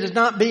place that it is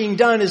not being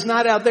done is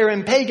not out there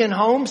in pagan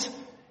homes.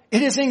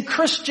 It is in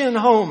Christian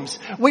homes.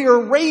 We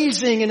are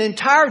raising an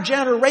entire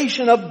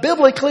generation of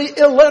biblically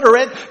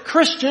illiterate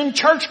Christian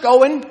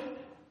church-going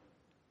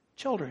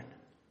children.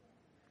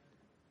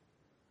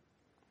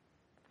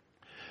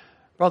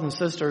 Brothers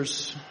and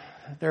sisters,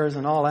 there is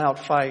an all-out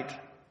fight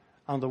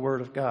on the Word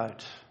of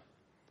God.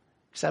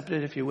 Accept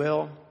it if you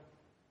will.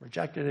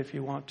 Reject it if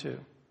you want to.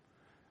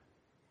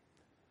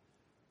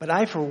 But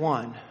I, for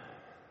one,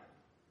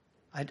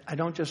 I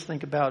don't just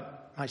think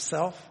about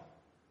myself.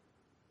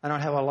 I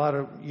don't have a lot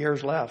of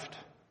years left.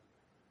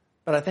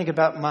 But I think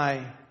about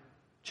my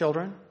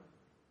children.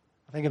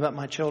 I think about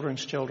my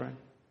children's children.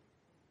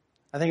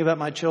 I think about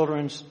my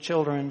children's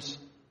children's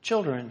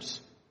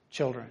children's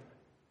children.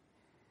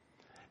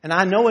 And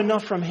I know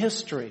enough from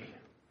history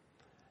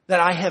that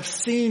I have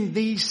seen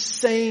these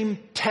same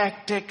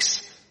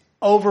tactics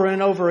over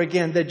and over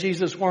again that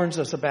Jesus warns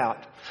us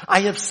about.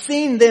 I have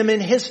seen them in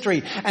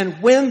history.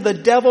 And when the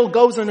devil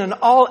goes in an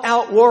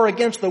all-out war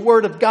against the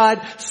Word of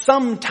God,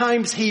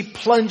 sometimes he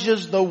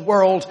plunges the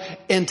world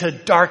into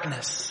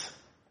darkness.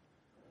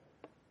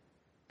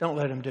 Don't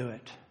let him do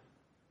it.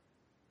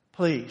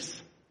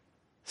 Please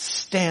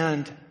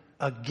stand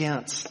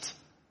against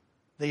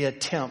the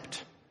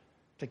attempt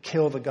to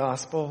kill the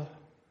gospel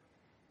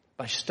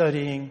by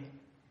studying,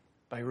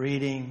 by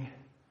reading,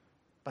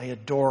 by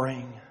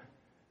adoring,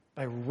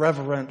 by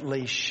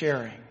reverently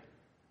sharing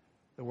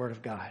the Word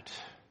of God.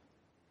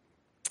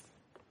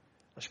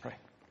 Let's pray.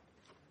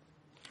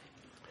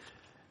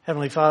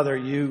 Heavenly Father,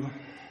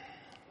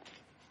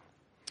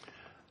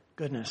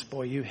 goodness,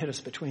 boy, you hit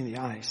us between the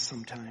eyes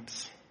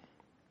sometimes.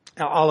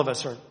 Now, all of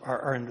us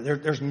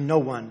there's no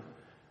one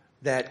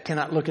that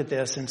cannot look at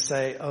this and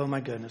say, oh my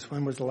goodness,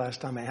 when was the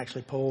last time I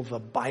actually pulled the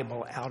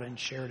Bible out and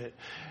shared it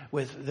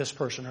with this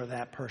person or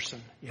that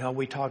person? You know,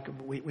 we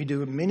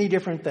do many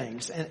different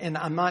things. And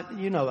I'm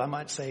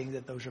not saying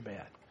that those are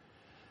bad.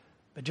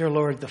 But dear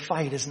Lord, the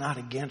fight is not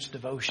against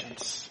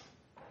devotions.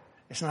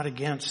 It's not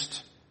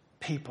against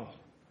people.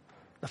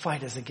 The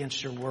fight is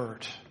against your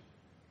Word.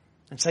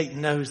 And Satan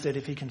knows that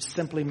if he can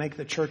simply make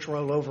the church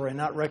roll over and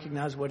not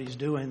recognize what he's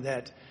doing,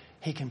 that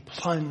he can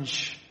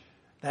plunge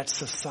that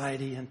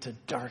society into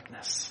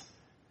darkness.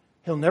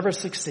 He'll never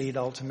succeed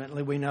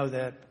ultimately. We know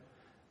that.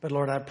 But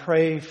Lord, I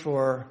pray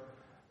for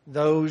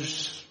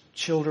those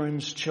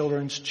children's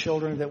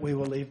children that we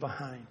will leave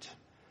behind.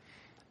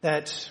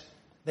 That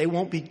they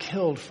won't be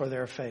killed for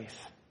their faith.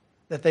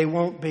 That they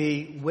won't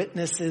be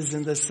witnesses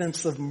in the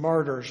sense of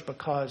martyrs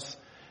because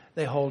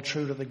they hold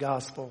true to the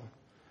gospel.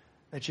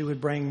 That you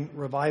would bring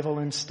revival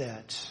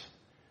instead.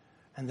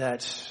 And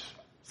that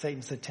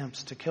Satan's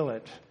attempts to kill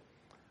it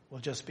will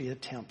just be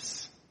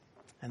attempts.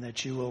 and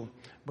that you will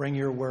bring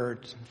your word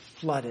and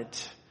flood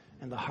it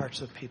in the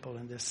hearts of people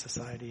in this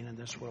society and in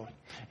this world.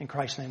 In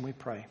Christ's name we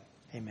pray.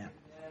 Amen.